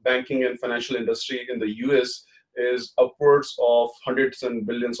the banking and financial industry in the US is upwards of hundreds and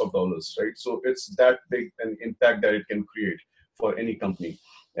billions of dollars, right? So it's that big an impact that it can create for any company.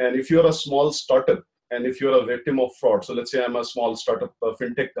 And if you're a small startup and if you're a victim of fraud, so let's say I'm a small startup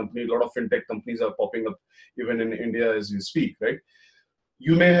fintech company, a lot of fintech companies are popping up even in India as we speak, right?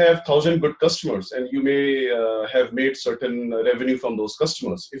 You may have 1,000 good customers and you may have made certain revenue from those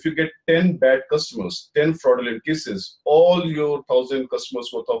customers. If you get 10 bad customers, 10 fraudulent cases, all your 1,000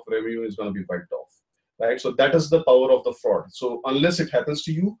 customers worth of revenue is going to be wiped off, right? So that is the power of the fraud. So unless it happens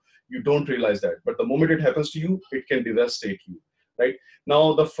to you, you don't realize that. But the moment it happens to you, it can devastate you, right?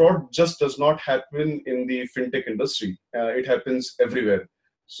 Now, the fraud just does not happen in the fintech industry. It happens everywhere.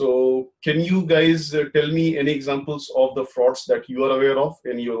 So can you guys tell me any examples of the frauds that you are aware of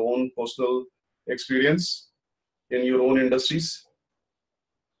in your own personal experience, in your own industries?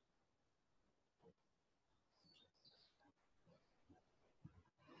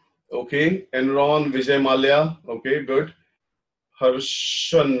 Okay, Enron, Vijay Mallya, okay, good.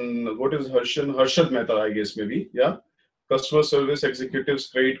 Harshan, what is Harshan? Harshad Mehta, I guess, maybe, yeah. Customer service executives,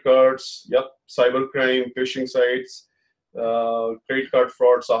 credit cards, yep, cybercrime, phishing sites, credit card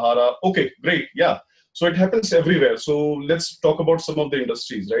fraud, Sahara. Okay, great, yeah. So it happens everywhere. So let's talk about some of the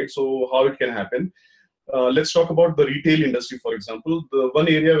industries, right? So how it can happen. Let's talk about the retail industry, for example. The one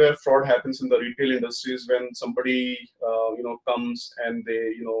area where fraud happens in the retail industry is when somebody, comes and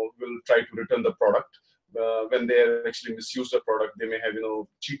they, will try to return the product. When they actually misuse the product, they may have,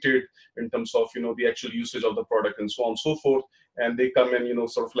 cheated in terms of, the actual usage of the product and so on and so forth. And they come and,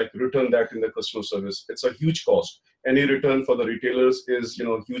 sort of like return that in the customer service. It's a huge cost. Any return for the retailers is,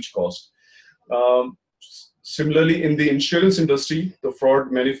 huge cost. Similarly, in the insurance industry, the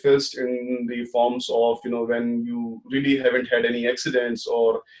fraud manifests in the forms of, when you really haven't had any accidents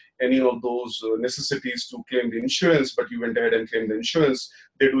or any of those necessities to claim the insurance, but you went ahead and claimed the insurance,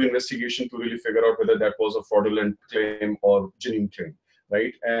 they do investigation to really figure out whether that was a fraudulent claim or genuine claim,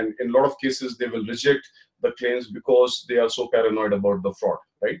 right? And in a lot of cases, they will reject the claims because they are so paranoid about the fraud,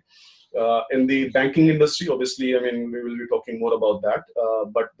 right? In the banking industry, obviously, we will be talking more about that.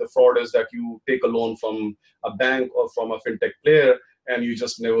 But the fraud is that you take a loan from a bank or from a fintech player and you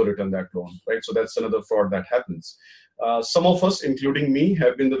just never return that loan, right? So that's another fraud that happens. Some of us, including me,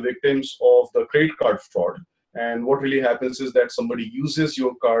 have been the victims of the credit card fraud. And what really happens is that somebody uses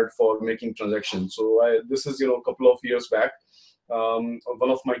your card for making transactions. So this is, a couple of years back. One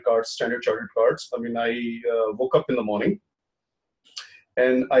of my cards, Standard Chartered cards. I woke up in the morning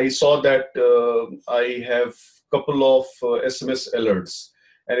and I saw that I have a couple of SMS alerts,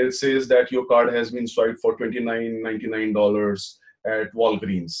 and it says that your card has been swiped for $29.99 at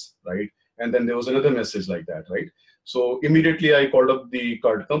Walgreens, right? And then there was another message like that, right? So immediately I called up the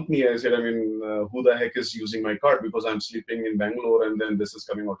card company. I said, who the heck is using my card? Because I'm sleeping in Bangalore, and then this is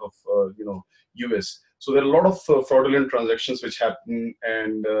coming out of US. So there are a lot of fraudulent transactions which happen,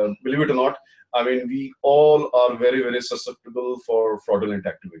 and believe it or not, we all are very, very susceptible for fraudulent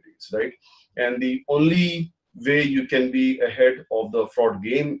activities, right? And the only way you can be ahead of the fraud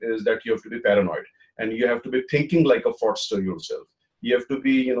game is that you have to be paranoid, and you have to be thinking like a fraudster yourself. You have to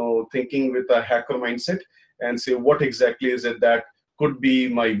be, thinking with a hacker mindset and say, what exactly is it that could be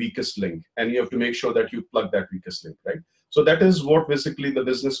my weakest link? And you have to make sure that you plug that weakest link, right? So that is what basically the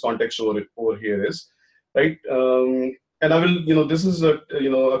business context over here is, right? And I will, this is a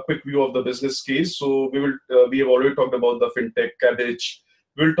quick view of the business case. So we have already talked about the fintech cabbage.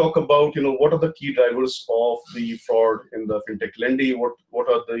 We'll talk about, what are the key drivers of the fraud in the fintech lending? What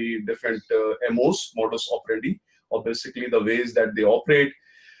are the different MOs, modus operandi, or basically the ways that they operate?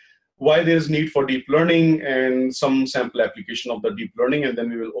 Why there is need for deep learning and some sample application of the deep learning, and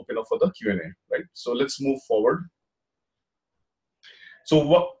then we will open up for the Q&A, right? So let's move forward.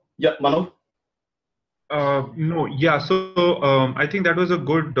 So yeah, Manav? No, yeah. So I think that was a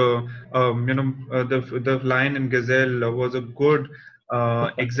good, the line in Gazelle was a good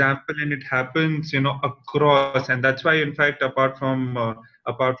example, and it happens, across, and that's why, in fact, apart from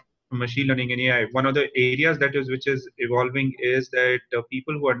machine learning and AI, one of the areas which is evolving is that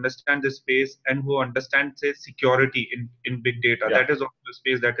people who understand this space and who understand, say, security in big data, Yeah. that is also a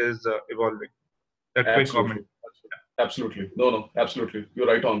space that is evolving. That quick comment. Absolutely. No, absolutely. You're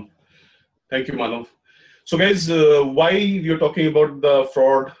right on. Thank you, Manav. So guys, why we're talking about the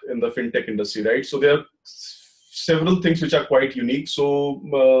fraud in the fintech industry, right? So there are several things which are quite unique. So,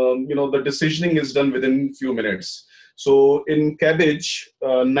 the decisioning is done within few minutes. So in Cabbage,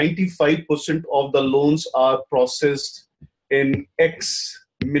 95% of the loans are processed in X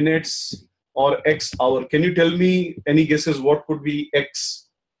minutes or X hour. Can you tell me any guesses what could be X?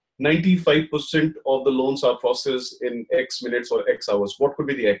 95% of the loans are processed in X minutes or X hours. What could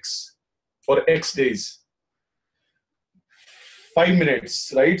be the X for X days? 5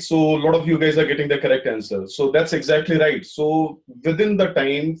 minutes, right? So a lot of you guys are getting the correct answer. So that's exactly right. So within the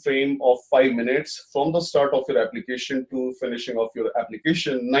time frame of 5 minutes, from the start of your application to finishing of your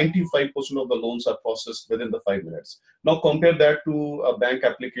application, 95% of the loans are processed within the 5 minutes. Now compare that to a bank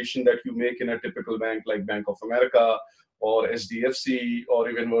application that you make in a typical bank like Bank of America or SDFC or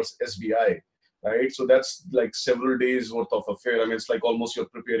even worse, SBI. Right, so that's like several days worth of affair. I mean, it's like almost you're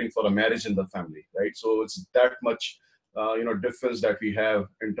preparing for a marriage in the family, right? So it's that much difference that we have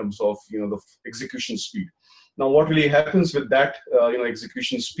in terms of the execution speed. Now what really happens with that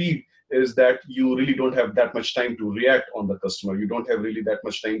execution speed is that you really don't have that much time to react on the customer. You don't have really that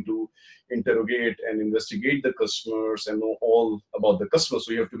much time to interrogate and investigate the customers and know all about the customer,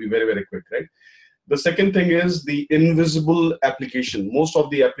 so you have to be very, very quick, right? The second thing is the invisible application. Most of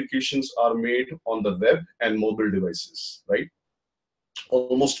the applications are made on the web and mobile devices, right?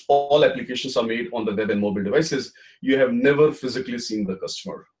 Almost all applications are made on the web and mobile devices. You have never physically seen the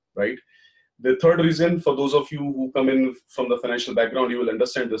customer, right? The third reason, for those of you who come in from the financial background, you will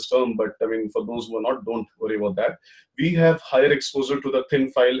understand this term, but I mean, for those who are not, don't worry about that. We have higher exposure to the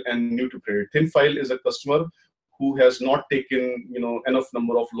thin file and new to credit. Thin file is a customer who has not taken enough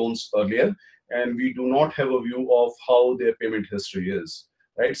number of loans earlier, and we do not have a view of how their payment history is,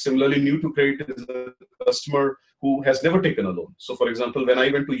 right? Similarly, new to credit is a customer who has never taken a loan. So for example, when I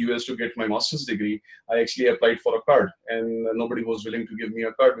went to US to get my master's degree, I actually applied for a card, and nobody was willing to give me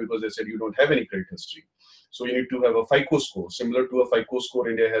a card because they said you don't have any credit history. So you need to have a FICO score. Similar to a FICO score,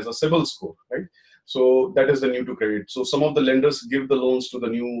 India has a CIBIL score, right? So that is the new to credit. So some of the lenders give the loans to the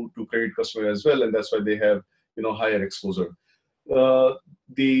new to credit customer as well, and that's why they have higher exposure.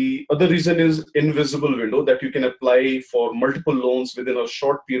 The other reason is invisible window, that you can apply for multiple loans within a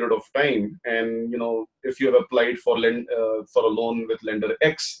short period of time. And if you have applied for a loan with lender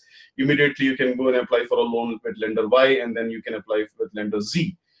X, immediately you can go and apply for a loan with lender Y, and then you can apply with lender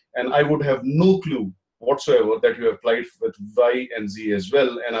Z. And I would have no clue whatsoever that you applied with Y and Z as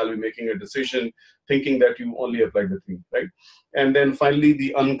well, and I'll be making a decision thinking that you only applied with me, right? And then finally,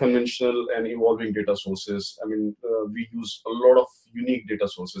 the unconventional and evolving data sources. I mean, we use a lot of unique data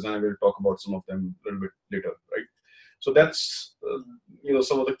sources, and I will talk about some of them a little bit later, right? So that's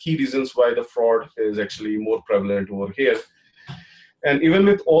some of the key reasons why the fraud is actually more prevalent over here. And even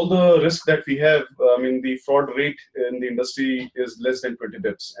with all the risk that we have, I mean, the fraud rate in the industry is less than 20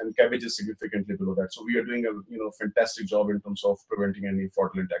 bips, and Cabbage is significantly below that. So we are doing a fantastic job in terms of preventing any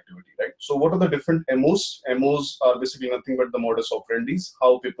fraudulent activity, right? So what are the different MOs? MOs are basically nothing but the modus operandis,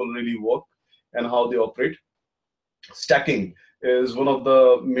 how people really work and how they operate. Stacking is one of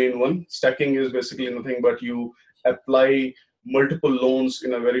the main one. Stacking is basically nothing but you apply multiple loans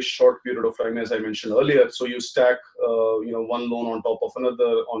in a very short period of time, as I mentioned earlier. So you stack, one loan on top of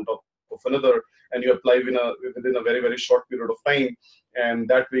another, and you apply within a very, very short period of time. And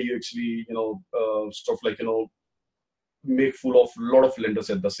that way you actually, make fool of a lot of lenders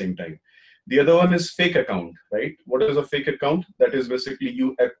at the same time. The other one is fake account, right? What is a fake account? That is basically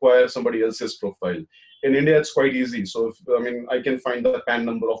you acquire somebody else's profile. In India, it's quite easy. So, I can find the PAN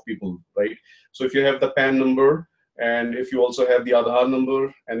number of people, right? So if you have the PAN number, and if you also have the Aadhaar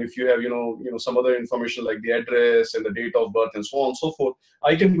number, and if you have, some other information like the address and the date of birth and so on and so forth,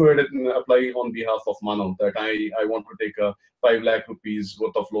 I can go ahead and apply on behalf of Manav that I want to take a 5 lakh rupees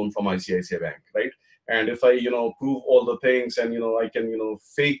worth of loan from ICICI Bank, right? And if I, prove all the things and, I can,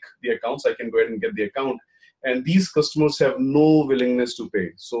 fake the accounts, I can go ahead and get the account. And these customers have no willingness to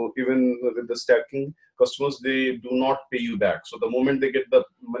pay. So even with the stacking customers, they do not pay you back. So the moment they get the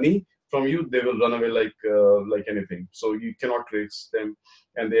money from you, they will run away like anything. So you cannot trace them,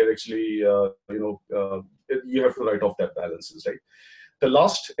 and they have actually, you have to write off that balances, right? The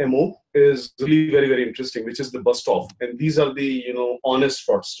last MO is really very, very interesting, which is the bust off. And these are the, honest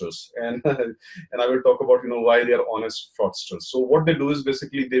fraudsters. And, and I will talk about, why they are honest fraudsters. So what they do is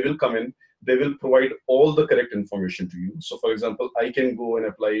basically they will come in, they will provide all the correct information to you. So for example, I can go and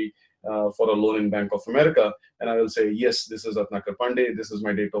apply for a loan in Bank of America, and I will say, yes, this is Ratnakar Pandey, this is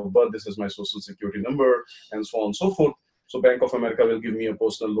my date of birth, this is my social security number, and so on and so forth. So Bank of America will give me a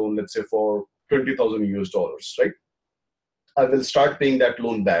personal loan, let's say for $20,000, right? I will start paying that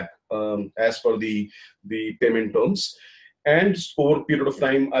loan back as per the payment terms. And over a period of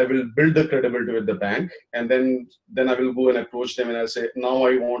time, I will build the credibility with the bank, and then I will go and approach them and I'll say, now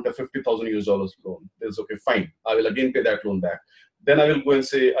I want a $50,000 loan. They'll say, okay, fine. I will again pay that loan back. Then I will go and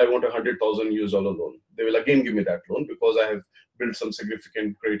say, I want a $100,000 loan. They will again give me that loan because I have built some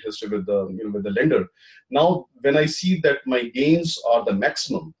significant credit history with the lender. Now, when I see that my gains are the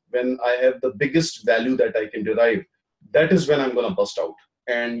maximum, when I have the biggest value that I can derive, that is when I'm going to bust out.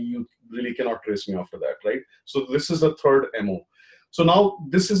 And you really cannot trace me after that, right? So this is the third MO. So now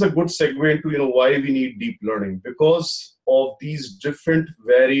this is a good segue into why we need deep learning, because of these different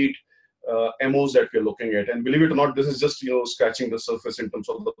varied MOs that we're looking at. And believe it or not, this is just scratching the surface in terms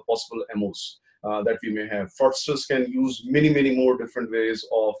of the possible MOs that we may have. Fraudsters can use many more different ways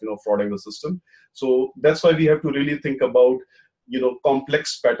of frauding the system. So that's why we have to really think about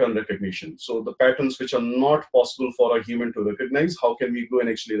complex pattern recognition. So the patterns which are not possible for a human to recognize, how can we go and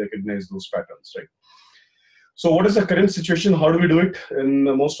actually recognize those patterns, right? So what is the current situation? How do we do it? In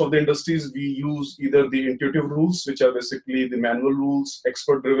most of the industries, we use either the intuitive rules, which are basically the manual rules,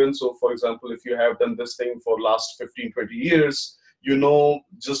 expert driven. So for example, if you have done this thing for last 15, 20 years,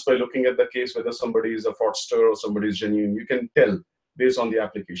 just by looking at the case whether somebody is a fraudster or somebody is genuine, you can tell based on the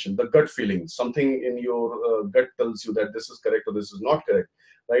application, the gut feeling, something in your gut tells you that this is correct or this is not correct,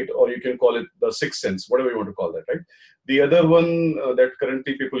 right? Or you can call it the sixth sense, whatever you want to call that, right? The other one that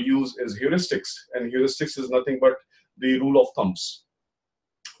currently people use is heuristics, and heuristics is nothing but the rule of thumbs.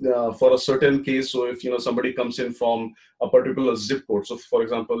 For a certain case, so if somebody comes in from a particular zip code, so for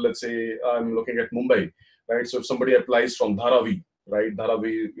example, let's say I'm looking at Mumbai, right? So if somebody applies from Dharavi, right?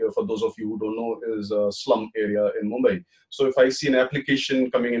 Dharavi, for those of you who don't know, is a slum area in Mumbai. So if I see an application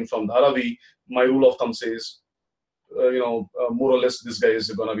coming in from Dharavi, my rule of thumb says, more or less, this guy is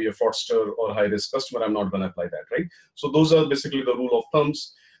going to be a fraudster or high-risk customer. I'm not going to apply that, right? So those are basically the rule of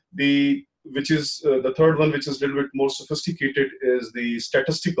thumbs. The third one, which is a little bit more sophisticated, is the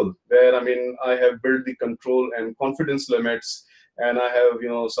statistical, where I have built the control and confidence limits, and I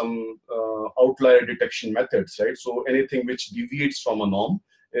have some outlier detection methods, right? So anything which deviates from a norm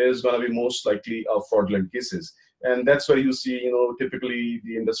is going to be most likely a fraudulent cases. And that's why you see, typically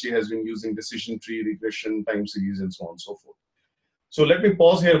the industry has been using decision tree, regression, time series, and so on and so forth. So let me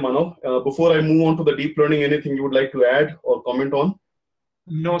pause here, Manav. Before I move on to the deep learning, anything you would like to add or comment on?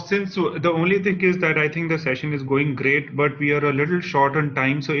 No, since the only thing is that I think the session is going great, but we are a little short on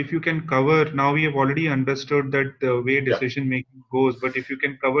time. So if you can cover, now we have already understood that the way decision making goes, but if you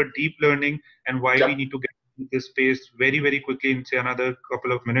can cover deep learning and why we need to get into this space very quickly in say another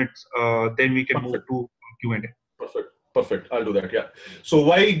couple of minutes, then we can move to Q&A. Perfect. I'll do that. Yeah. So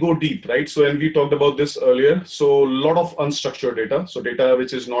why go deep, right? So, and we talked about this earlier. So a lot of unstructured data. So data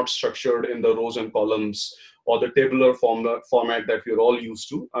which is not structured in the rows and columns or the tabular format that we're all used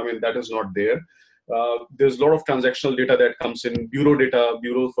to. That is not there. There's a lot of transactional data that comes in. Bureau data.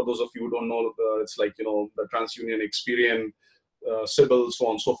 Bureau, for those of you who don't know, it's like, the TransUnion, Experian, Sybil, so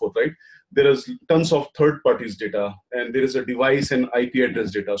on and so forth, right? There is tons of third parties data, and there is a device and IP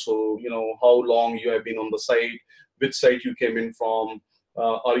address data. So, how long you have been on the site, which site you came in from,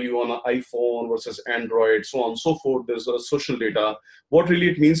 are you on an iPhone versus Android, so on and so forth. There's a social data. What really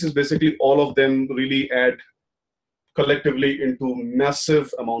it means is basically all of them really add collectively into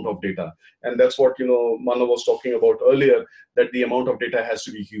massive amount of data. And that's what, Manav was talking about earlier, that the amount of data has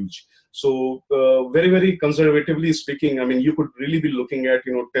to be huge. So very conservatively speaking, you could really be looking at,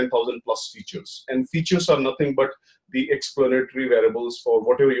 10,000 plus features. And features are nothing but the explanatory variables for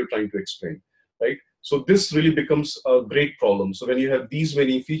whatever you're trying to explain, right? So this really becomes a great problem. So when you have these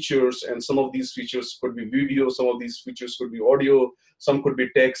many features, and some of these features could be video, some of these features could be audio, some could be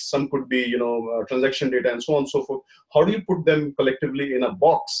text, some could be transaction data, and so on and so forth. How do you put them collectively in a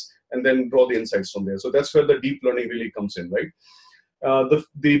box and then draw the insights from there? So that's where the deep learning really comes in, right?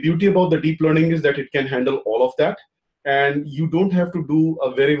 The beauty about the deep learning is that it can handle all of that, and you don't have to do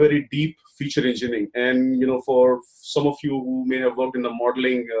a very deep feature engineering. And for some of you who may have worked in the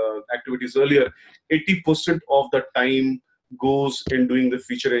modeling activities earlier, 80% of the time goes in doing the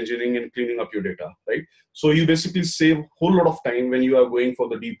feature engineering and cleaning up your data, right? So you basically save a whole lot of time when you are going for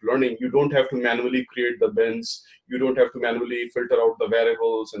the deep learning. You don't have to manually create the bins, you don't have to manually filter out the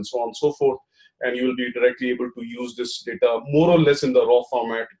variables, and so on and so forth. And you will be directly able to use this data more or less in the raw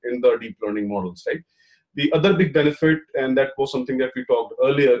format in the deep learning models, right? The other big benefit, and that was something that we talked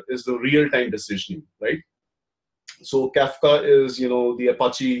earlier, is the real-time decisioning, right? So Kafka is, the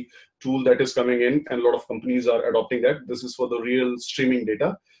Apache tool that is coming in, and a lot of companies are adopting that. This is for the real streaming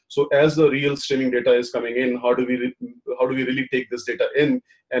data. So as the real streaming data is coming in, how do we really take this data in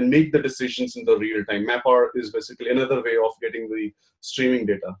and make the decisions in the real time? MapR is basically another way of getting the streaming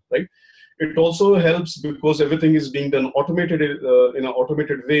data, right? It also helps because everything is being done automated in an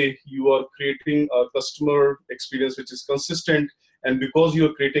automated way. You are creating a customer experience which is consistent, and because you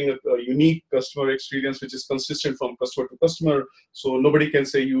are creating a unique customer experience which is consistent from customer to customer, so nobody can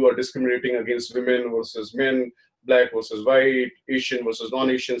say you are discriminating against women versus men, black versus white, Asian versus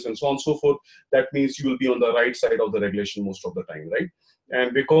non-Asians, and so on and so forth. That means you will be on the right side of the regulation most of the time, right?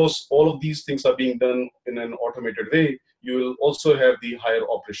 And because all of these things are being done in an automated way, you will also have the higher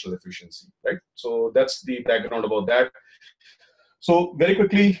operational efficiency, right? So that's the background about that. So very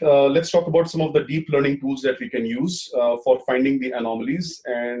quickly, let's talk about some of the deep learning tools that we can use for finding the anomalies.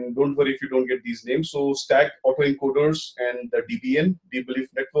 And don't worry if you don't get these names. So stack autoencoders and the DBN, deep belief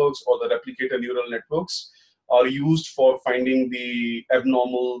networks, or the replicator neural networks are used for finding the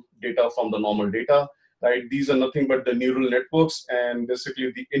abnormal data from the normal data. Right? These are nothing but the neural networks, and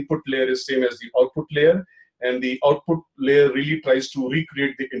basically the input layer is same as the output layer, and the output layer really tries to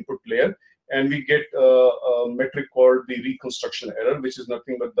recreate the input layer, and we get a metric called the reconstruction error, which is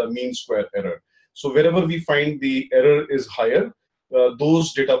nothing but the mean square error. So wherever we find the error is higher,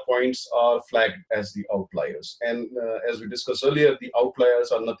 those data points are flagged as the outliers. And as we discussed earlier, the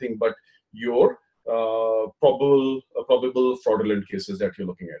outliers are nothing but your probable fraudulent cases that you're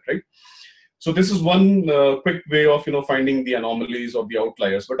looking at, right? So this is one quick way of finding the anomalies or the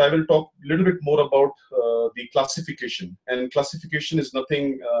outliers. But I will talk a little bit more about the classification. And classification is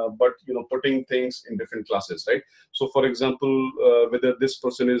nothing but putting things in different classes, right? So for example, whether this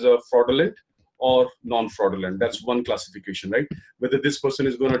person is a fraudulent or non-fraudulent, that's one classification, right? Whether this person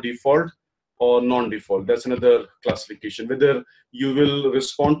is going to default or non-default, that's another classification. Whether you will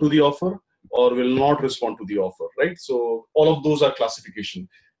respond to the offer or will not respond to the offer, right? So all of those are classification.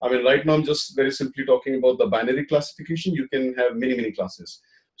 I mean, right now I'm just very simply talking about the binary classification. You can have many, many classes.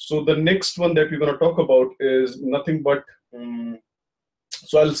 So the next one that we're going to talk about is nothing but,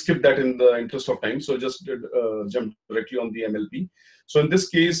 so I'll skip that in the interest of time. So just jump directly on the MLP. So in this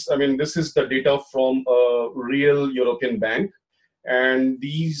case, I mean, this is the data from a real European bank. And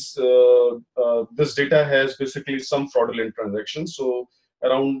these, this data has basically some fraudulent transactions. So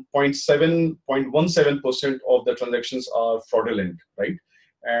around 0.17% of the transactions are fraudulent, right?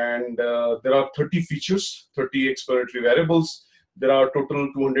 And there are 30 features, 30 explanatory variables. There are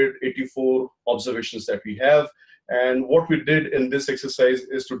total 284 observations that we have. And what we did in this exercise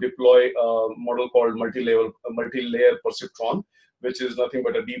is to deploy a model called multi-layer perceptron, which is nothing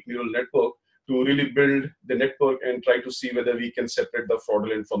but a deep neural network, to really build the network and try to see whether we can separate the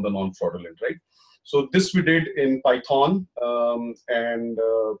fraudulent from the non-fraudulent, right? So this we did in Python and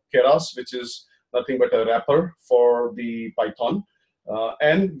Keras, which is nothing but a wrapper for the Python.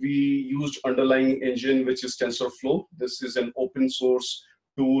 And we used underlying engine, which is TensorFlow. This is an open source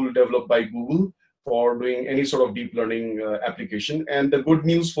tool developed by Google for doing any sort of deep learning application. And the good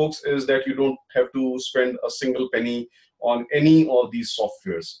news, folks, is that you don't have to spend a single penny on any of these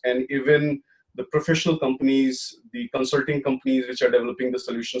softwares. And even the professional companies, the consulting companies which are developing the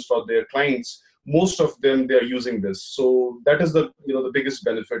solutions for their clients, most of them, they are using this. So that is the the biggest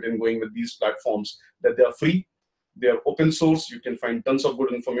benefit in going with these platforms, that they are free. They are open source. You can find tons of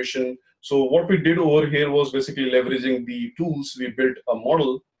good information. So what we did over here was basically leveraging the tools. We built a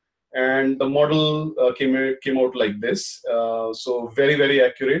model, and the model came out like this. So very, very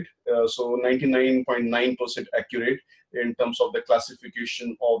accurate. So 99.9% accurate in terms of the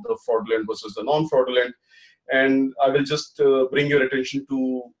classification of the fraudulent versus the non-fraudulent. And I will just bring your attention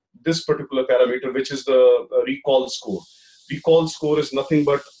to this particular parameter, which is the recall score. Recall score is nothing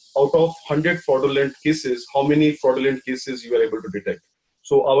but out of 100 fraudulent cases, how many fraudulent cases you are able to detect.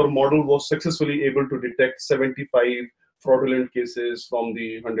 So our model was successfully able to detect 75 fraudulent cases from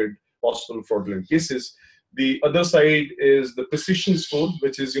the 100 possible fraudulent cases. The other side is the precision score,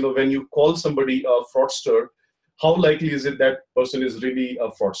 which is, when you call somebody a fraudster, how likely is it that person is really a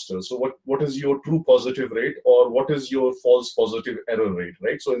fraudster? So what is your true positive rate, or what is your false positive error rate,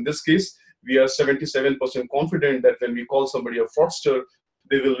 right? So in this case, we are 77% confident that when we call somebody a fraudster,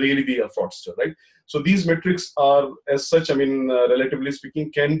 they will really be a fraudster, right? So these metrics are, as such, I mean, relatively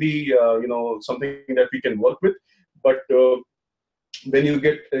speaking, can be, something that we can work with. But when you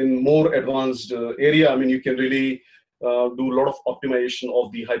get in more advanced area, I mean, you can really do a lot of optimization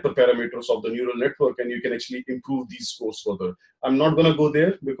of the hyperparameters of the neural network, and you can actually improve these scores further. I'm not going to go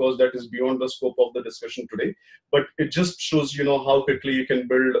there because that is beyond the scope of the discussion today, but it just shows how quickly you can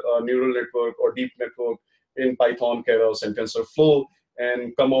build a neural network or deep network in Python, Keras, and TensorFlow,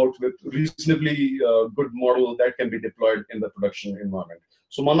 and come out with reasonably good model that can be deployed in the production environment.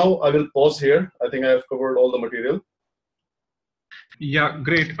 So Manav, I will pause here. I think I have covered all the material. Yeah,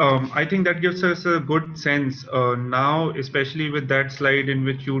 great. I think that gives us a good sense now, especially with that slide in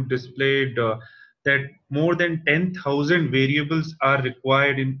which you displayed that more than 10,000 variables are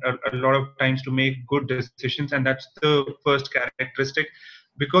required in a lot of times to make good decisions, and that's the first characteristic.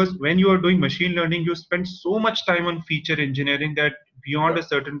 Because when you are doing machine learning, you spend so much time on feature engineering that beyond a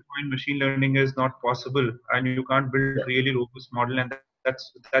certain point, machine learning is not possible, and you can't build really robust model. And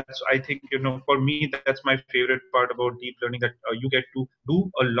that's I think for me, that's my favorite part about deep learning, that you get to do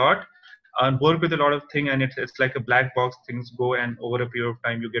a lot and work with a lot of things, and it's like a black box. Things go, and over a period of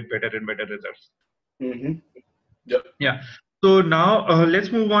time, you get better and better results. Mm-hmm. Yep. Yeah. So now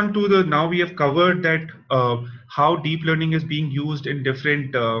let's move on to now we have covered that how deep learning is being used in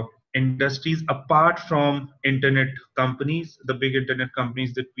different industries apart from internet companies, the big internet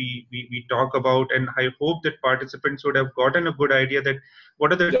companies that we talk about. And I hope that participants would have gotten a good idea that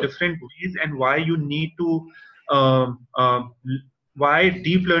what are the Yep. different ways and why you need to um, um, why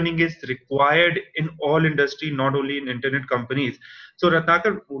deep learning is required in all industry, not only in internet companies. So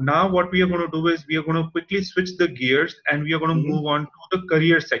Ratnakar, now what we are going to do is we are going to quickly switch the gears and we are going to Mhm. move on to the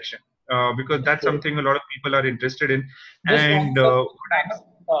career section because that's Sure. something a lot of people are interested in. Just one And second, what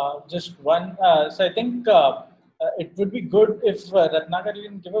I just one. So I think it would be good if Ratnakar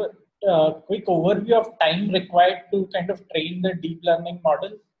can give a quick overview of time required to kind of train the deep learning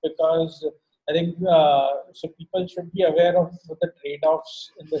model, because I think so people should be aware of the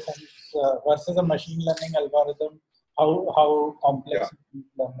trade-offs in the sense versus a machine learning algorithm, how Yeah. complex is deep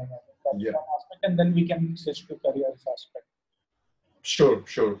learning. I think that's Yeah. one aspect, and then we can switch to careers aspect. Sure,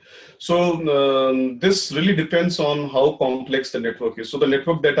 sure. So this really depends on how complex the network is. So the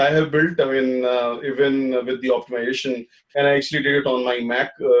network that I have built, I mean, even with the optimization, and I actually did it on my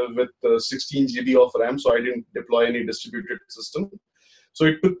Mac with 16 GB of RAM, so I didn't deploy any distributed system. So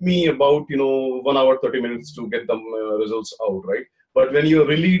it took me about 1 hour 30 minutes to get the results out, right? But when you're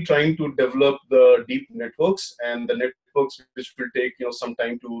really trying to develop the deep networks and the networks which will take some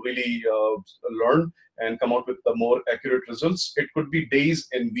time to really learn and come out with the more accurate results, it could be days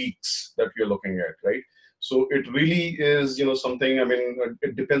and weeks that we are looking at, right? So it really is something. I mean,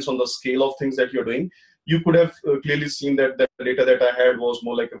 it depends on the scale of things that you're doing. You could have clearly seen that the data that I had was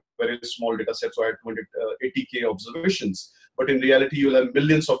more like a very small data set, so I had 80K observations. But in reality, you'll have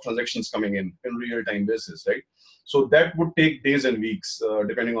millions of transactions coming in real-time basis, right? So that would take days and weeks,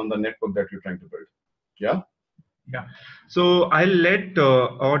 depending on the network that you're trying to build. Yeah. Yeah. So I'll let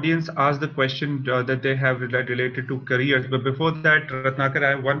audience ask the question that they have related to careers. But before that, Ratnakar, I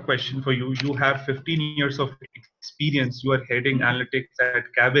have one question for you. You have 15 years of experience. You are heading analytics at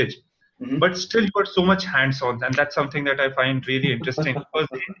Cabbage, but Mm-hmm. still you are so much hands-on, and that's something that I find really interesting. Because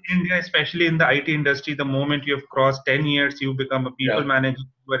in India, especially in the IT industry, the moment you have crossed 10 years, you become a people Yeah. manager.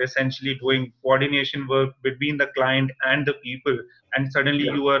 You are essentially doing coordination work between the client and the people, and suddenly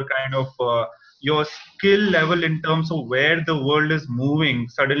Yeah. you are kind of your skill level in terms of where the world is moving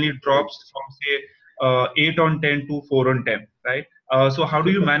suddenly Right. drops from say 8 on 10 to 4 on 10, right? So how do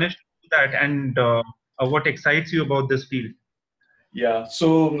you manage to do that, and what excites you about this field? Yeah, so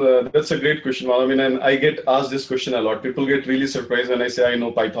that's a great question. Well, I mean, and I get asked this question a lot. People get really surprised when I say I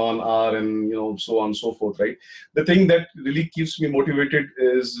know Python, R, and so on and so forth, right? The thing that really keeps me motivated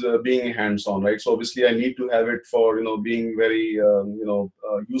is being hands-on, right? So obviously, I need to have it for being very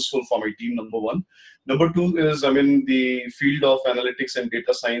useful for my team. Number one. Number two is, I mean, the field of analytics and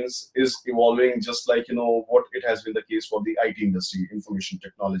data science is evolving just like what it has been the case for the IT industry, information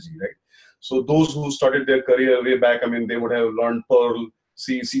technology, right? So those who started their career way back, I mean, they would have learned Perl,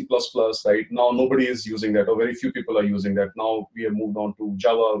 C, C++, right? Now nobody is using that, or very few people are using that. Now we have moved on to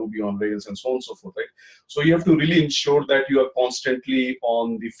Java, Ruby on Rails, and so on and so forth, right? So you have to really ensure that you are constantly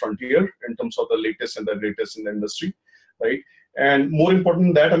on the frontier in terms of the latest and the greatest in the industry, right? And more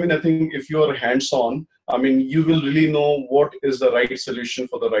important than that, I mean, I think if you are hands-on, I mean, you will really know what is the right solution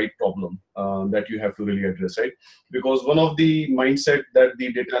for the right problem that you have to really address, right? Because one of the mindset that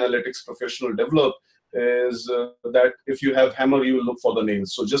the data analytics professional develop is that if you have hammer, you will look for the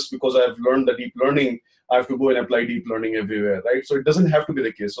nails. So just because I've learned the deep learning, I have to go and apply deep learning everywhere, right? So it doesn't have to be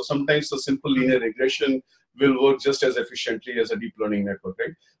the case. So sometimes the simple linear regression will work just as efficiently as a deep learning network,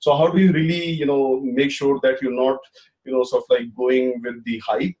 right? So how do you really make sure that you're not sort of like going with the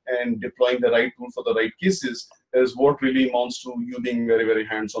hype and deploying the right tool for the right cases is what really amounts to you being very, very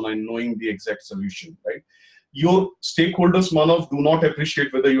hands-on and knowing the exact solution, right? Your stakeholders, Manav, do not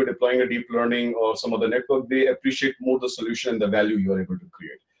appreciate whether you're deploying a deep learning or some other network. They appreciate more the solution and the value you are able to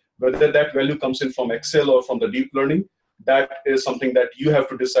create. Whether that value comes in from Excel or from the deep learning, that is something that you have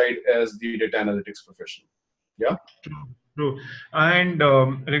to decide as the data analytics professional. Yeah. True. And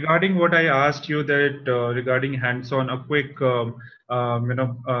regarding what I asked you that regarding hands-on, a quick quote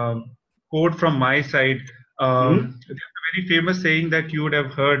from my side. Mm-hmm. There's a very famous saying that you would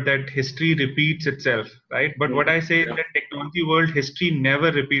have heard that history repeats itself, right? But what Mm-hmm. I say is Yeah. that technology world history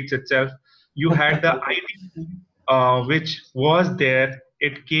never repeats itself. You had the IT boom, which was there.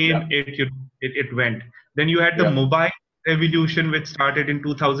 It Yeah. came, it went. Then you had the Yeah. mobile revolution, which started in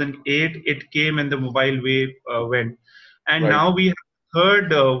 2008. It came and the mobile wave went, and Right. now we have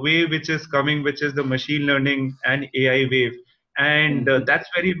third wave which is coming, which is the machine learning and AI wave. And Mm-hmm. that's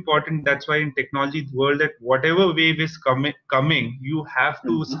very important. That's why in technology world, that whatever wave is coming, you have to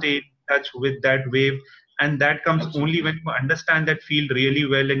Mm-hmm. stay in touch with that wave And that comes only when you understand that field really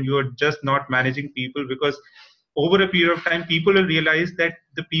well and you are just not managing people, because over a period of time, people will realize that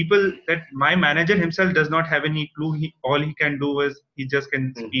the people that my manager himself does not have any clue. All he can do is he just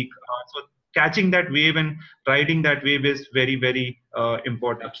can speak. So catching that wave and riding that wave is very, very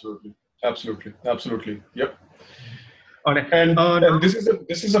important. Absolutely. Absolutely. Absolutely. Yep. All right. And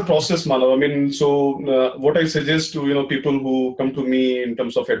this is a process, Manav. I mean, so what I suggest to people who come to me in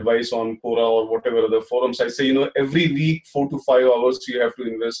terms of advice on Quora or whatever other forums, I say every week 4 to 5 hours you have to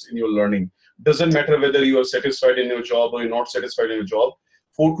invest in your learning. Doesn't matter whether you are satisfied in your job or you're not satisfied in your job.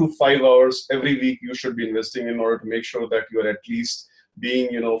 4 to 5 hours every week you should be investing in order to make sure that you are at least being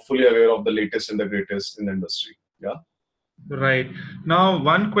fully aware of the latest and the greatest in the industry. Yeah. Right. Now,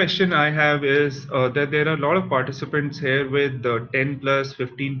 one question I have is that there are a lot of participants here with 10 plus,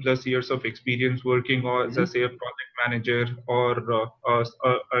 15 plus years of experience working as, say, a project manager or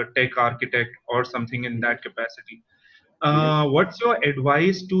a tech architect or something in that capacity. What's your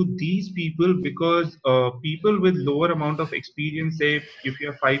advice to these people? Because people with lower amount of experience, say if you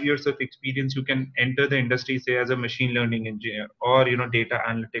have 5 years of experience, you can enter the industry, say as a machine learning engineer or data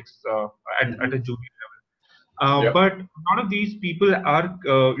analytics at a junior level. But a lot of these people are,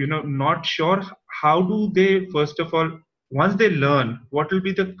 not sure how do they, first of all, once they learn, what will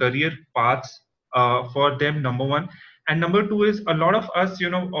be the career paths for them, number one. And number two is a lot of us,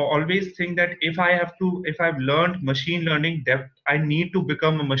 always think that if I've learned machine learning, that I need to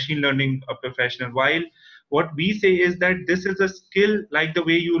become a machine learning professional. While what we say is that this is a skill, like the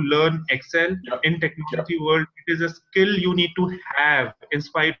way you learn Excel in technology world, it is a skill you need to have in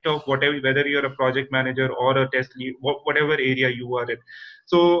spite of whatever, whether you're a project manager or a test lead, whatever area you are in.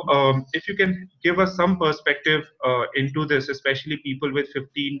 So if you can give us some perspective into this, especially people with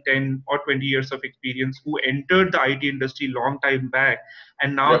 15, 10 or 20 years of experience who entered the IT industry long time back,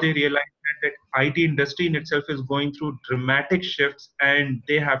 and now they realize that IT industry in itself is going through dramatic shifts and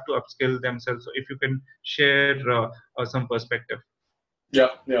they have to upskill themselves. So if you can share some perspective. Yeah,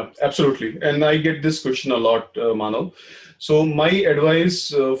 absolutely. And I get this question a lot, Manav. So my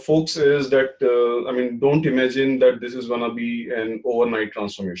advice, folks, is that, don't imagine that this is going to be an overnight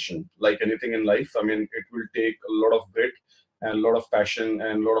transformation. Like anything in life, it will take a lot of grit and a lot of passion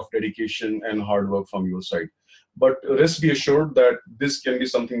and a lot of dedication and hard work from your side. But rest be assured that this can be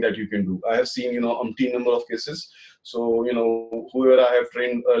something that you can do. I have seen, umpteen number of cases. So, whoever I have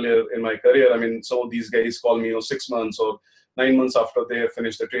trained earlier in my career, some of these guys call me, 6 months or 9 months after they have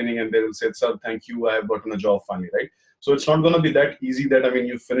finished the training, and they will say, "Sir, thank you, I have gotten a job finally," right? So it's not going to be that easy that,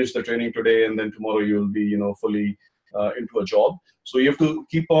 you finish the training today and then tomorrow you'll be, fully into a job. So you have to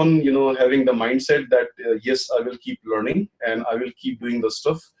keep on, having the mindset that, yes, I will keep learning and I will keep doing the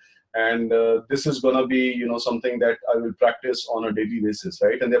stuff. And this is going to be, something that I will practice on a daily basis,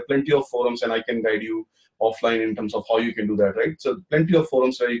 right? And there are plenty of forums, and I can guide you offline in terms of how you can do that, right? So plenty of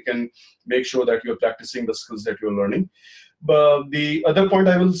forums where you can make sure that you're practicing the skills that you're learning. But the other point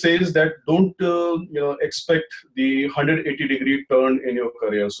I will say is that don't expect the 180-degree turn in your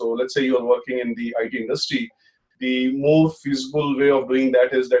career. So let's say you're working in the IT industry. The more feasible way of doing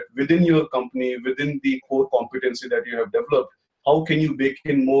that is that within your company, within the core competency that you have developed, how can you bake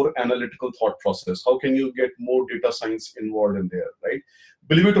in more analytical thought process? How can you get more data science involved in there, right?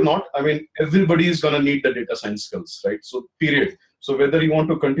 Believe it or not, everybody is going to need the data science skills, right? So period. So whether you want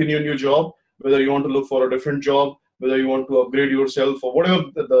to continue in your job, whether you want to look for a different job, whether you want to upgrade yourself or whatever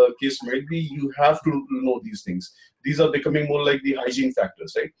the case might be, you have to know these things. These are becoming more like the hygiene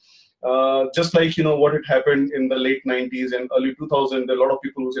factors, right? Just like, what had happened in the late 90s and early 2000s, there are a lot of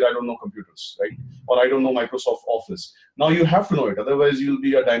people who said, I don't know computers, right? Or I don't know Microsoft Office. Now you have to know it. Otherwise, you'll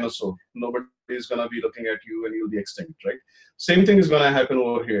be a dinosaur. Nobody is going to be looking at you and you'll be extinct, right? Same thing is going to happen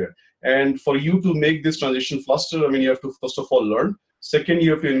over here. And for you to make this transition faster, you have to, first of all, learn. Second, you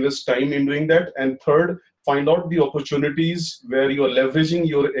have to invest time in doing that. And third, find out the opportunities where you are leveraging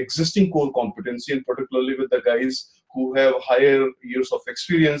your existing core competency, and particularly with the guys who have higher years of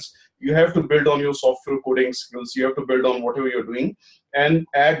experience. You have to build on your software coding skills. You have to build on whatever you're doing, and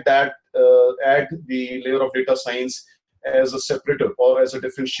add the layer of data science as a separator or as a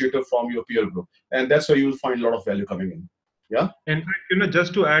differentiator from your peer group. And that's where you will find a lot of value coming in. Yeah. In fact,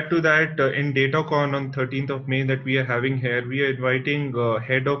 just to add to that, in DataCon on 13th of May that we are having here, we are inviting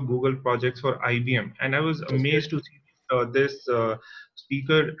head of Google projects for IBM. And I was amazed to see this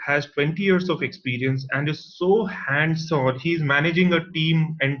speaker has 20 years of experience and is so hands-on. He's managing a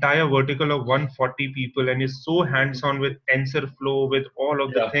team, entire vertical of 140 people, and is so hands-on with TensorFlow, with all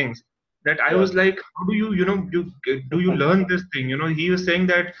of the things that I was like, how do you, do you learn this thing? He was saying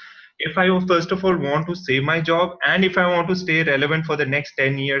that if I first of all want to save my job, and if I want to stay relevant for the next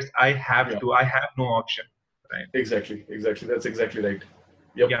 10 years, I have Yeah, to. I have no option, right? exactly, exactly. That's exactly right.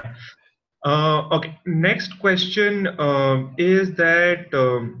 Yep. Yeah. Okay. Next question is that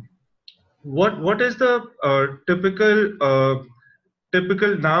what is the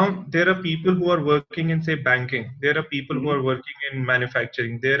typical now there are people who are working in say banking, there are people who Mm-hmm. are working in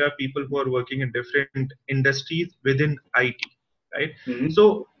manufacturing, there are people who are working in different industries within IT, right? Mm-hmm.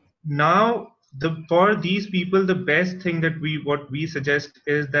 So now for these people the best thing that we suggest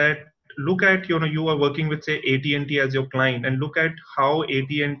is that look at, you are working with say AT&T as your client, and look at how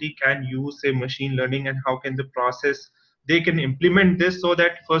AT&T can use say machine learning, and how can the process they can implement this, so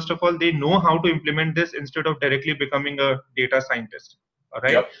that first of all they know how to implement this instead of directly becoming a data scientist. All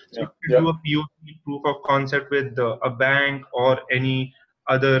right. Yep. So Yeah. you can Yeah. do a POC, proof of concept, with a bank or any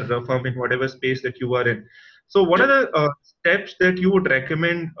other firm in whatever space that you are in. So what are Yep. the steps that you would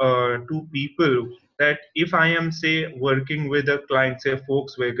recommend to people, that if I am say working with a client, say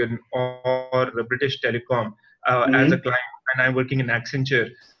Volkswagen or British Telecom as a Mm-hmm. client, and I'm working in Accenture,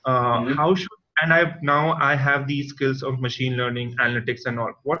 Mm-hmm. how should, and I have these skills of machine learning, analytics, and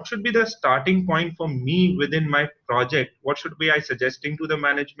all. What should be the starting point for me within my project? What should be I suggesting to the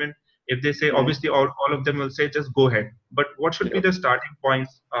management? If they say, Mm-hmm. obviously, all of them will say, just go ahead. But what should be Yep. the starting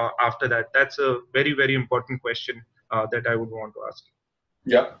points after that? That's a very, very important question that I would want to ask.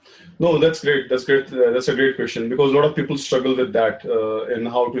 Yeah, no, that's great. That's great. That's a great question, because a lot of people struggle with that in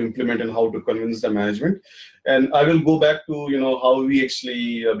how to implement and how to convince the management. And I will go back to how we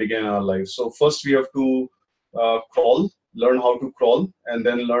actually began our lives. So first we have to crawl, learn how to crawl, and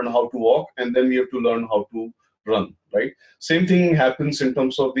then learn how to walk, and then we have to learn how to run. Right. Same thing happens in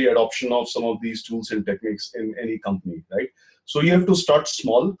terms of the adoption of some of these tools and techniques in any company. Right. So you have to start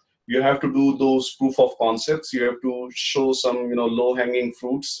small. You have to do those proof of concepts. You have to show some low hanging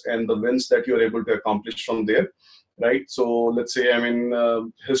fruits and the wins that you're able to accomplish from there, right? So let's say, I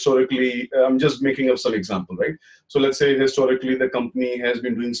mean, historically, I'm just making up some example, right? So let's say historically the company has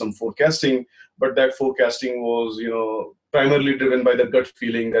been doing some forecasting, but that forecasting was primarily driven by the gut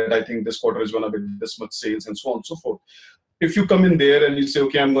feeling that I think this quarter is going to be this much sales and so on and so forth. If you come in there and you say,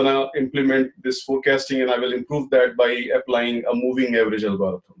 okay, I'm going to implement this forecasting and I will improve that by applying a moving average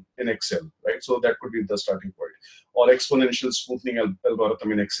algorithm in Excel, right? So that could be the starting point, or exponential smoothing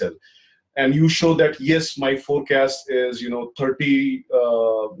algorithm in Excel. And you show that, yes, my forecast is 30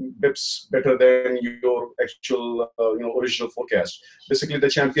 bips better than your actual original forecast. Basically the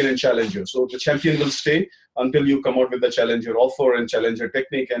champion and challenger. So the champion will stay until you come out with the challenger offer and challenger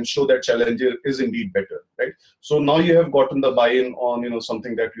technique and show that challenger is indeed better, right? So now you have gotten the buy-in on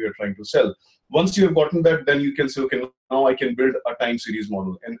something that you are trying to sell. Once you have gotten that, then you can say, okay, now I can build a time series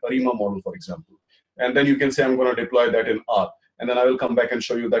model, an ARIMA model, for example. And then you can say, I'm going to deploy that in R. And then I will come back and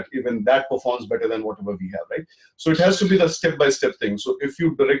show you that even that performs better than whatever we have, right? So it has to be the step-by-step thing. So if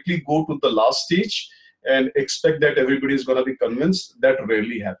you directly go to the last stage and expect that everybody is going to be convinced, that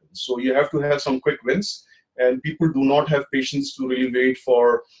rarely happens. So you have to have some quick wins, and people do not have patience to really wait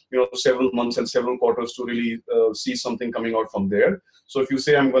for several months and several quarters to really see something coming out from there. So if you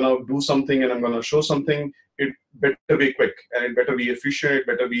say, I'm going to do something and I'm going to show something, it better be quick, and it better be efficient. It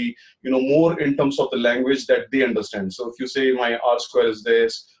better be more in terms of the language that they understand. So if you say my R square is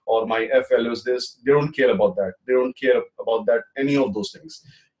this or my F value is this, they don't care about that. They don't care about that, any of those things.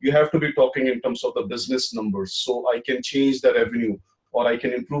 You have to be talking in terms of the business numbers. So I can change the revenue, or I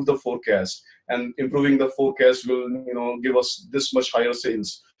can improve the forecast, and improving the forecast will give us this much higher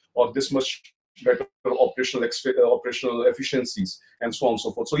sales, or this much better operational efficiencies, and so on and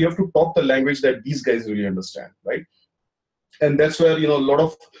so forth. So you have to talk the language that these guys really understand, right? And that's where a lot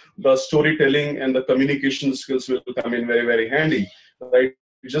of the storytelling and the communication skills will come in very, very handy, right?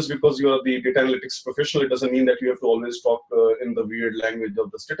 Just because you are the data analytics professional, it doesn't mean that you have to always talk in the weird language of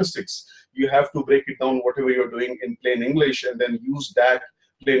the statistics. You have to break it down, whatever you're doing, in plain English, and then use that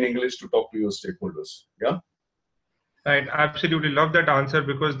plain English to talk to your stakeholders. Yeah. Right, absolutely love that answer,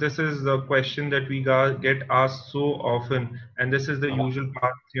 because this is the question that we get asked so often, and this is the usual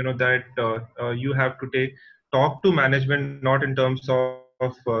path, that you have to talk to management, not in terms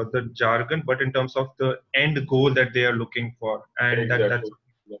of the jargon, but in terms of the end goal that they are looking for, and Exactly. that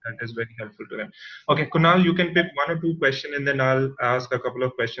is very helpful to them. Okay, Kunal, you can pick one or two questions, and then I'll ask a couple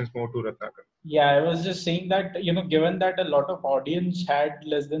of questions more to Ratnakar. Yeah, I was just saying that, given that a lot of audience had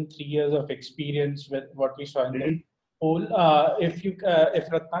less than 3 years of experience with what we saw in the Mhm. poll, if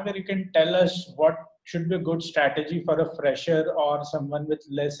Ratnakar, you can tell us what should be a good strategy for a fresher or someone with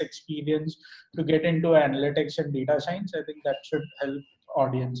less experience to get into analytics and data science. I think that should help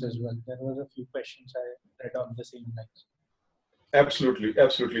audience as well. There were a few questions I read on the same lines. Absolutely,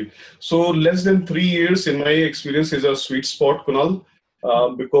 absolutely. So less than 3 years, in my experience, is a sweet spot, Kunal,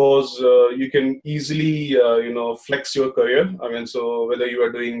 because you can easily, flex your career. I mean, so whether you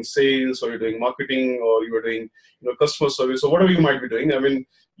are doing sales or you're doing marketing or you are doing, customer service or whatever you might be doing, I mean,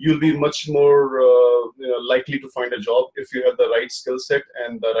 you'll be much more likely to find a job if you have the right skill set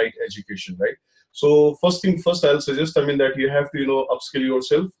and the right education, right? So first thing first, I'll suggest, I mean, that you have to, upskill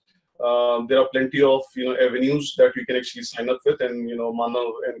yourself. There are plenty of avenues that you can actually sign up with, and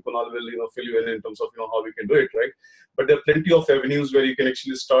Manav and Kunal will fill you in terms of how we can do it, right? But there are plenty of avenues where you can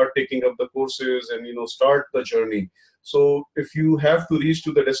actually start taking up the courses and start the journey. So if you have to reach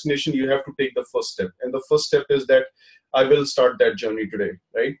to the destination, you have to take the first step, and the first step is that I will start that journey today,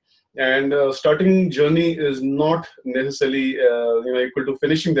 right? And starting journey is not necessarily equal to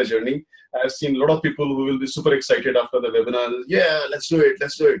finishing the journey. I've seen a lot of people who will be super excited after the webinar. Yeah, let's do it,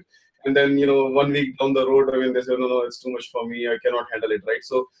 let's do it. And then 1 week down the road, I mean, they say, no, it's too much for me, I cannot handle it, right?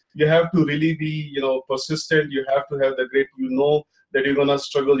 So you have to really be persistent. You have to have the grit. That you're gonna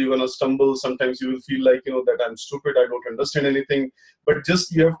struggle, you're gonna stumble. Sometimes you will feel like that I'm stupid, I don't understand anything. But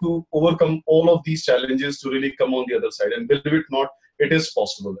just you have to overcome all of these challenges to really come on the other side. And believe it or not, it is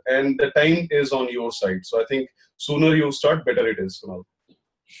possible, and the time is on your side. So I think sooner you start, better it is, Kunal.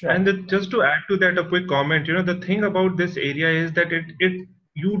 Sure. And just to add to that, a quick comment. The thing about this area is that it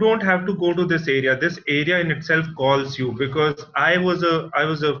you don't have to go to this area. This area in itself calls you, because I was a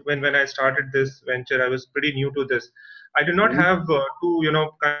when I started this venture, I was pretty new to this. I did not have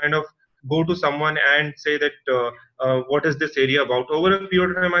to kind of go to someone and say that what is this area about. Over a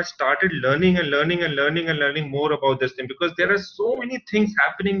period of time, I started learning and learning and learning and learning more about this thing, because there are so many things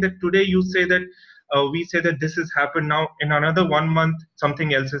happening that today you say that we say that this has happened. Now in another 1 month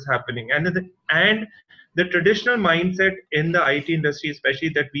something else is happening, and the traditional mindset in the IT industry especially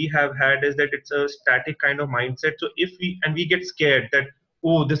that we have had is that it's a static kind of mindset. So if we get scared that,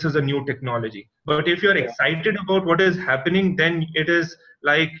 oh, this is a new technology. But if you're excited about what is happening, then it is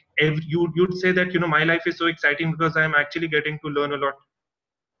like you'd say that my life is so exciting because I'm actually getting to learn a lot.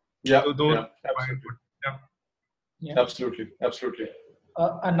 Yeah, So those absolutely. Yeah. Absolutely.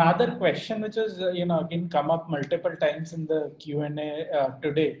 Another question which is again come up multiple times in the Q&A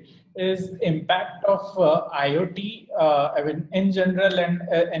today is impact of IoT. I mean, in general, and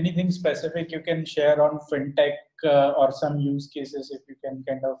anything specific you can share on FinTech or some use cases, if you can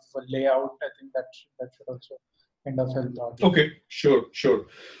kind of lay out. I think that should also kind of help out. Okay, sure.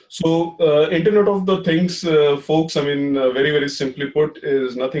 So Internet of the Things, folks, I mean, very, very simply put,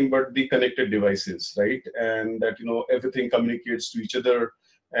 is nothing but the connected devices, right? And that, everything communicates to each other,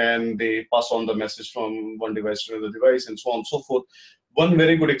 and they pass on the message from one device to another device, and so on and so forth. One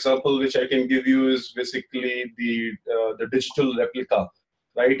very good example which I can give you is basically the digital replica,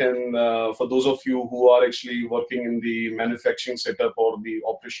 right? And for those of you who are actually working in the manufacturing setup or the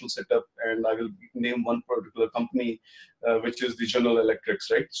operational setup, and I will name one particular company, which is the General Electrics,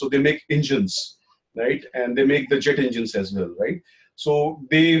 right? So they make engines, right? And they make the jet engines as well, right? So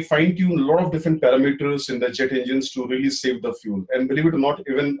they fine tune a lot of different parameters in the jet engines to really save the fuel. And believe it or not,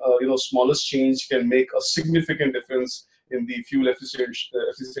 even smallest change can make a significant difference in the fuel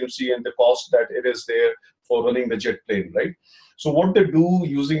efficiency and the cost that it is there for running the jet plane, right? So what they do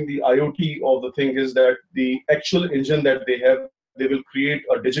using the IoT of the thing is that the actual engine that they have, they will create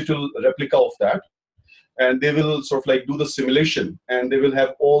a digital replica of that, and they will sort of like do the simulation, and they will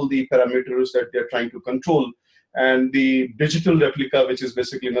have all the parameters that they're trying to control. And the digital replica, which is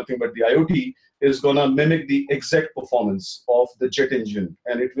basically nothing but the IoT, is gonna mimic the exact performance of the jet engine,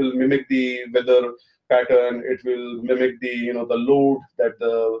 and it will mimic the weather pattern. It will mimic the the load that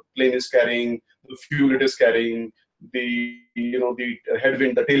the plane is carrying, the fuel it is carrying, the the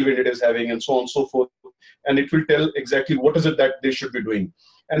headwind, the tailwind it is having, and so on and so forth. And it will tell exactly what is it that they should be doing,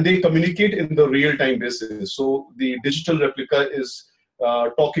 and they communicate in the real-time basis. So the digital replica is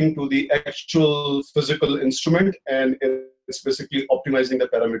talking to the actual physical instrument, and it's basically optimizing the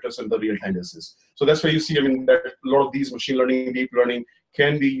parameters in the real-time basis. So that's why you see, I mean, that a lot of these machine learning, deep learning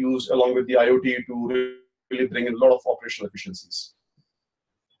can be used along with the IoT to really bring in a lot of operational efficiencies.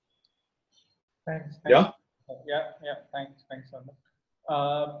 Thanks. Yeah. Thanks, Amit.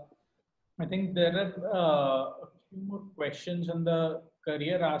 I think there are a few more questions on the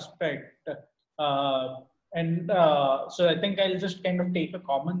career aspect. So I think I'll just kind of take a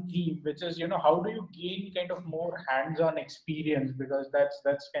common theme, which is, how do you gain kind of more hands-on experience? Because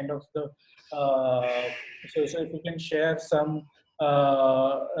that's kind of the, so if you can share some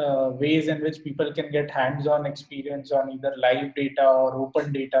ways in which people can get hands-on experience on either live data or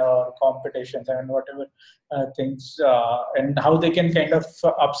open data or competitions and whatever things, and how they can kind of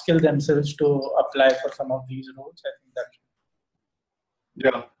upskill themselves to apply for some of these roles. I think that.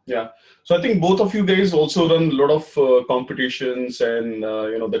 Yeah, yeah. So I think both of you guys also run a lot of competitions and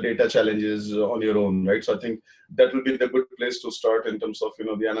the data challenges on your own, right? So I think that will be the good place to start in terms of the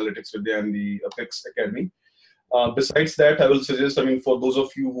analytics Vidya and the Upx Academy. Besides that, I will suggest, I mean, for those of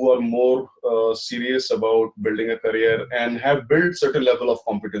you who are more serious about building a career and have built certain level of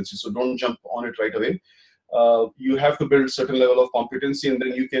competency, so don't jump on it right away. You have to build certain level of competency, and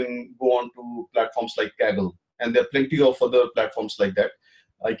then you can go on to platforms like Kaggle, and there are plenty of other platforms like that.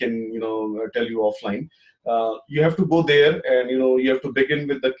 I can tell you offline. You have to go there, and you have to begin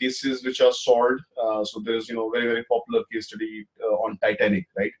with the cases which are solved. So there's very very popular case study on Titanic,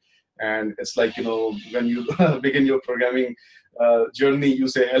 right? And it's like when you begin your programming journey, you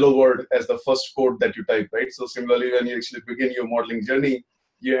say hello world as the first code that you type, right? So similarly, when you actually begin your modeling journey,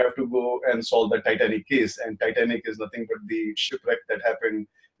 you have to go and solve the Titanic case. And Titanic is nothing but the shipwreck that happened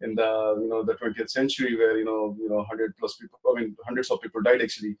in the 20th century, where 100 plus people, I mean hundreds of people died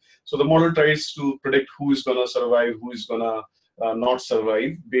actually. So the model tries to predict who is gonna survive, who is gonna not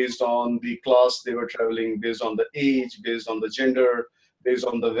survive, based on the class they were traveling, based on the age, based on the gender, based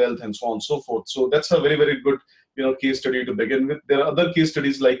on the wealth, and so on and so forth. So that's a very very good case study to begin with. There are other case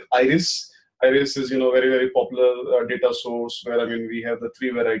studies like Iris. Iris is very very popular data source, where I mean we have the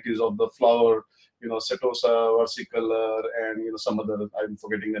three varieties of the flower, setosa, versicolor, and some other, I'm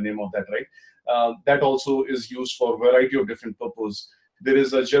forgetting the name of that, right? That also is used for a variety of different purposes. There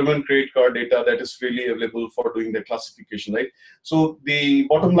is a German credit card data that is freely available for doing the classification, right? So the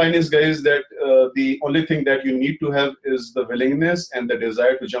bottom line is, guys, that the only thing that you need to have is the willingness and the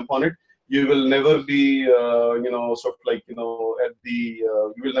desire to jump on it. You will never be, sort of like, at the,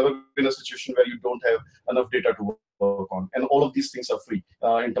 you will never be in a situation where you don't have enough data to work on. And all of these things are free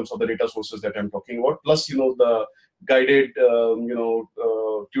in terms of the data sources that I'm talking about. Plus, the guided,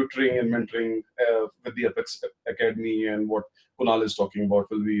 tutoring and mentoring with the Upx Academy and what Kunal is talking about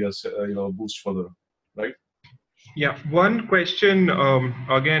will be a boost further, right? Yeah, one question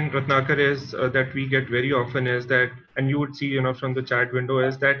again, Ratnakar, is that we get very often is that, and you would see, from the chat window,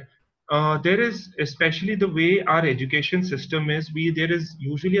 is that there is, especially the way our education system is, there is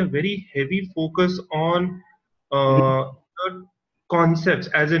usually a very heavy focus on the concepts,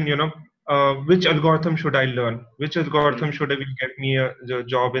 as in, which algorithm should I learn, which algorithm should I will get me a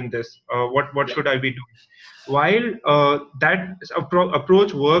job in this, what should I be doing? While that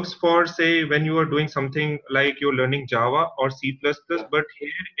approach works for, say, when you are doing something like you're learning Java or C++, but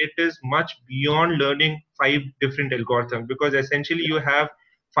here it is much beyond learning 5 different algorithms, because essentially you have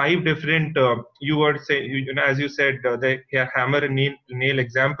 5 different, you were say, as you said, the hammer and nail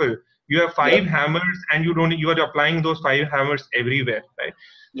example, you have 5 hammers, and you are applying those 5 hammers everywhere, right?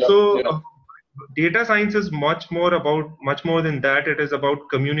 So data science is much more than that. It is about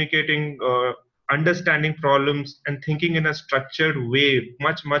communicating, understanding problems, and thinking in a structured way,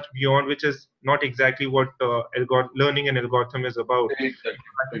 much beyond, which is not exactly what learning an algorithm is about.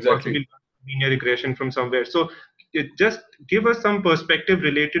 Exactly. Linear regression from somewhere. So just give us some perspective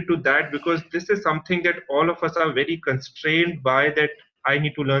related to that, because this is something that all of us are very constrained by, that I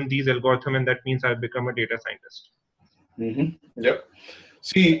need to learn these algorithms, and that means I've become a data scientist. Yep.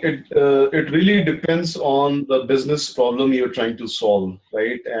 See, it really depends on the business problem you're trying to solve,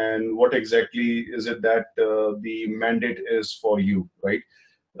 right? And what exactly is it that the mandate is for you, right?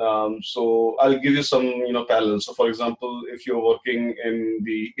 So I'll give you some, parallels. So for example, if you're working in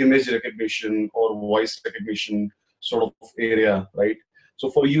the image recognition or voice recognition sort of area, right? So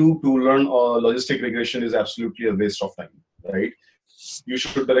for you to learn logistic regression is absolutely a waste of time, right? You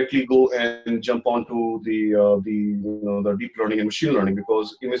should directly go and jump onto the deep learning and machine learning,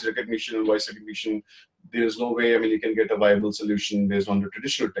 because image recognition and voice recognition, there is no way, I mean, you can get a viable solution based on the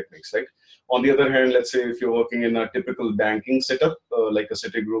traditional techniques, right? On the other hand, let's say if you're working in a typical banking setup, like a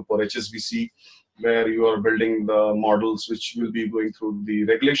Citigroup or HSBC, where you are building the models which will be going through the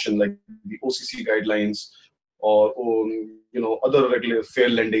regulation, like the OCC guidelines, or other regular Fair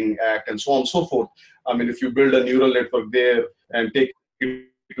Lending Act, and so on and so forth. I mean, if you build a neural network there and take it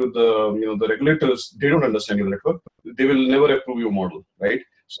to the regulators, they don't understand your network. They will never approve your model, right?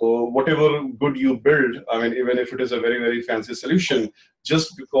 So whatever good you build, I mean, even if it is a very very fancy solution,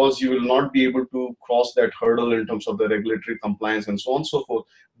 just because you will not be able to cross that hurdle in terms of the regulatory compliance and so on and so forth,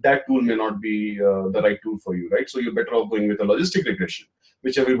 that tool may not be the right tool for you, right? So you're better off going with a logistic regression,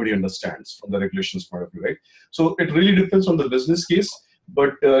 which everybody understands from the regulations point of view, right? So it really depends on the business case.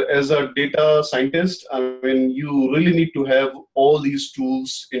 But as a data scientist, I mean, you really need to have all these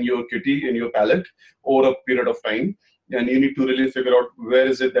tools in your kitty, in your palette, over a period of time. And you need to really figure out where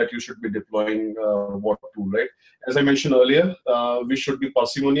is it that you should be deploying what tool, right? As I mentioned earlier, we should be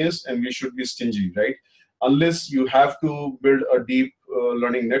parsimonious and we should be stingy, right? Unless you have to build a deep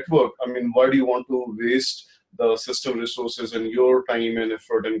learning network, I mean, why do you want to waste the system resources and your time and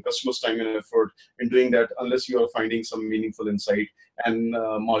effort and customers' time and effort in doing that unless you are finding some meaningful insight and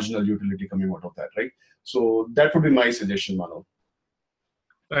marginal utility coming out of that, right? So that would be my suggestion, Manav.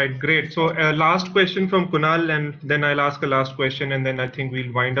 Right, great. So last question from Kunal, and then I'll ask a last question, and then I think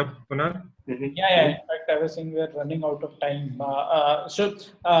we'll wind up, Kunal. Yeah. In fact, I was saying we're running out of time.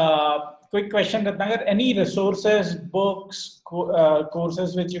 Quick question, Ratnakar. Any resources, books,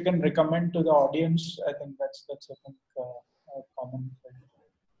 courses which you can recommend to the audience? I think that's a common thing.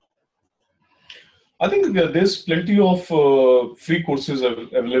 I think there's plenty of free courses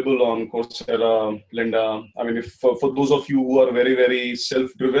available on Coursera, Linda. I mean, if for those of you who are very, very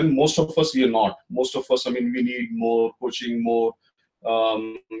self-driven, most of us, we are not. Most of us, I mean, we need more coaching, more,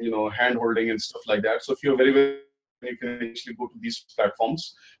 hand-holding and stuff like that. So if you're very, very, you can actually go to these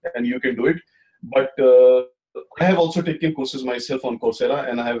platforms and you can do it. But I have also taken courses myself on Coursera,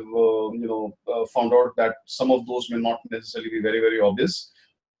 and I have, found out that some of those may not necessarily be very, very obvious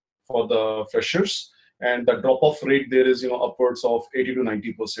for the freshers, and the drop-off rate there is upwards of 80 to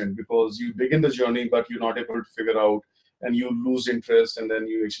 90%, because you begin the journey but you're not able to figure out, and you lose interest, and then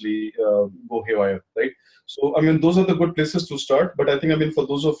you actually go haywire, right? So I mean, those are the good places to start. But I think, I mean, for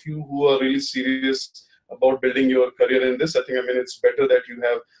those of you who are really serious about building your career in this, I think, I mean, it's better that you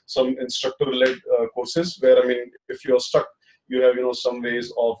have some instructor-led courses where, I mean, if you're stuck, you have some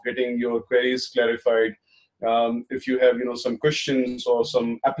ways of getting your queries clarified. If you have some questions or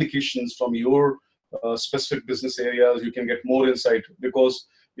some applications from your specific business areas, you can get more insight, because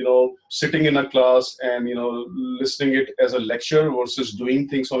sitting in a class and listening it as a lecture versus doing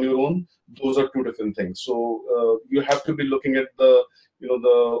things on your own, those are two different things. So you have to be looking at the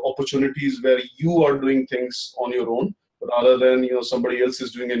the opportunities where you are doing things on your own rather than somebody else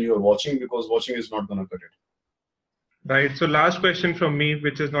is doing and you are watching, because watching is not going to cut it. Right. So last question from me,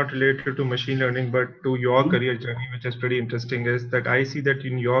 which is not related to machine learning, but to your career journey, which is pretty interesting, is that I see that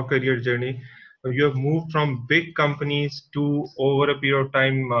in your career journey, you have moved from big companies to, over a period of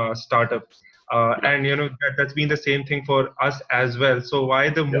time, startups. And that's been the same thing for us as well. So why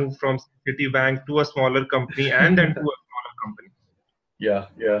the move from Citibank to a smaller company and then to a smaller company?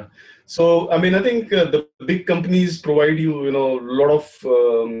 Yeah. So I mean, I think the big companies provide you, a lot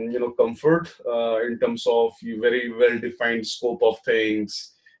of comfort in terms of very well-defined scope of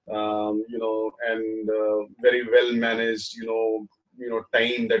things, and very well managed,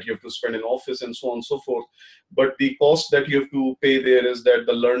 time that you have to spend in office and so on and so forth. But the cost that you have to pay there is that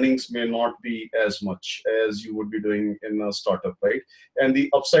the learnings may not be as much as you would be doing in a startup, right? And the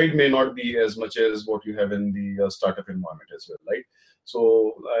upside may not be as much as what you have in the startup environment as well, right?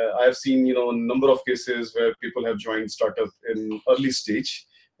 So I've seen, a number of cases where people have joined startup in early stage,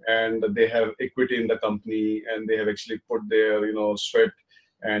 and they have equity in the company, and they have actually put their, sweat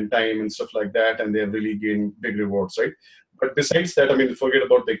and time and stuff like that, and they have really gained big rewards, right? But besides that, I mean, forget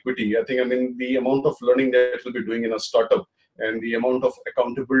about the equity. I think, I mean, the amount of learning that you'll be doing in a startup and the amount of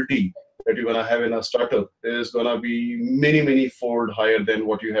accountability that you're going to have in a startup is going to be many, many fold higher than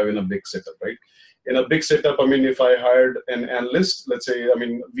what you have in a big setup, right? In a big setup, I mean, if I hired an analyst, let's say, I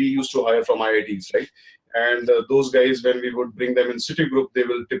mean, we used to hire from IITs, right? And those guys, when we would bring them in Citigroup, they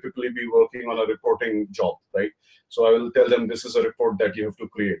will typically be working on a reporting job, right? So I will tell them, this is a report that you have to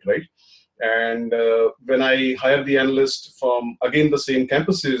create, right? And when I hire the analyst from, again, the same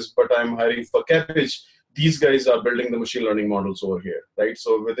campuses, but I'm hiring for Cabbage, these guys are building the machine learning models over here, right?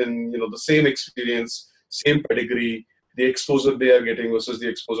 So within, the same experience, same pedigree, the exposure they are getting versus the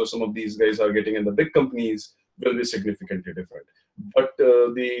exposure some of these guys are getting in the big companies will be significantly different. But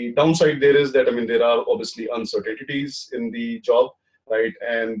the downside there is that, I mean, there are obviously uncertainties in the job, right?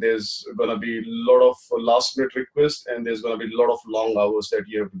 And there's going to be a lot of last minute requests, and there's going to be a lot of long hours that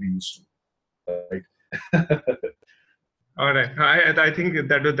you have to be used to, right? All right. I think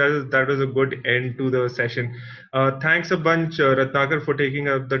that was a good end to the session. Thanks a bunch, Ratnakar, for taking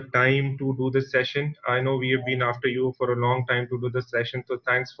up the time to do this session. I know we have been after you for a long time to do the session, so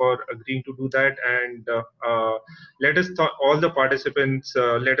thanks for agreeing to do that. And let us all the participants,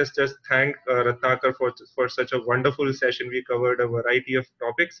 let us just thank Ratnakar for such a wonderful session. We covered a variety of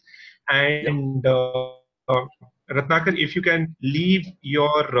topics, and Ratnakar, if you can leave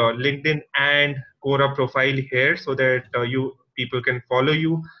your LinkedIn and Quora profile here so that people can follow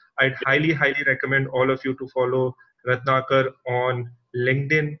you. I'd highly recommend all of you to follow Ratnakar on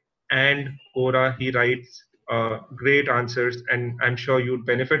LinkedIn and Quora. He writes great answers, and I'm sure you'd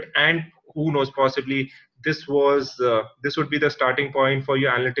benefit. And who knows, possibly this would be the starting point for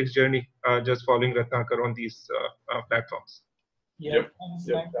your analytics journey, just following Ratnakar on these platforms. Yeah, Yep. thanks,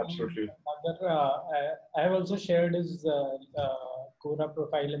 Yep. thanks. Absolutely. I have also shared his Quora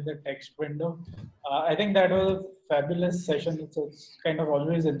profile in the text window. I think that was a fabulous session. It's kind of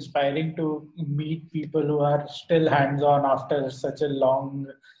always inspiring to meet people who are still hands-on after such a long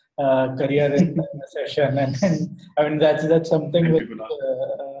career in the session. And I mean, that's something Thank which you,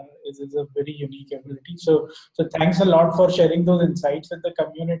 Kunal. is a very unique ability. So thanks a lot for sharing those insights with the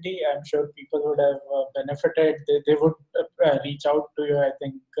community. I'm sure people would have benefited. They would reach out to you, I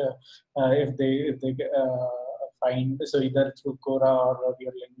think, if they find, so either through Quora or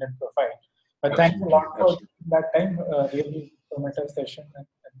your LinkedIn profile. But thanks a Absolutely. lot for Absolutely. that time. Really informative session. And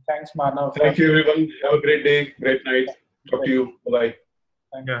thanks, Manav. Thank you, everyone. Have a great day, great night. Talk to For, you. Bye-bye.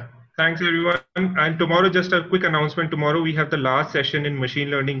 Yeah. Thanks, everyone. And tomorrow, just a quick announcement. Tomorrow, we have the last session in Machine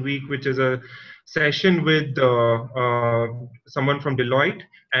Learning Week, which is a session with someone from Deloitte.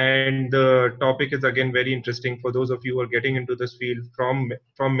 And the topic is, again, very interesting for those of you who are getting into this field from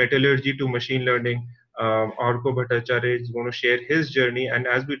metallurgy to machine learning. Arko Bhattacharya is going to share his journey. And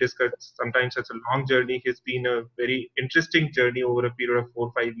as we discussed, sometimes it's a long journey. It's been a very interesting journey over a period of 4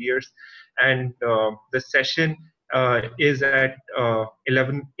 or 5 years. And the session is at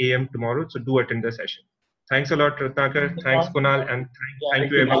 11 a.m. tomorrow. So do attend the session. Thanks a lot, Ratnakar. Thanks, Kunal. And Yeah. thank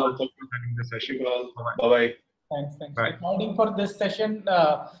Thank you, you, everyone, Kunal. for joining the Thank session. you, Kunal. Bye-bye. Bye-bye. Thanks. Bye. Recording for this session.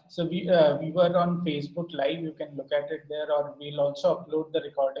 So we were on Facebook Live. You can look at it there, or we'll also upload the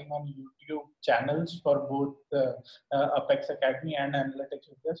recording on YouTube channels for both Upx Academy and Analytics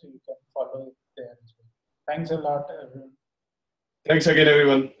Vidya, so you can follow it there as well. Thanks a lot, everyone. Thanks again,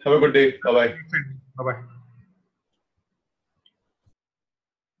 everyone. Have a good day. Bye-bye. Bye-bye.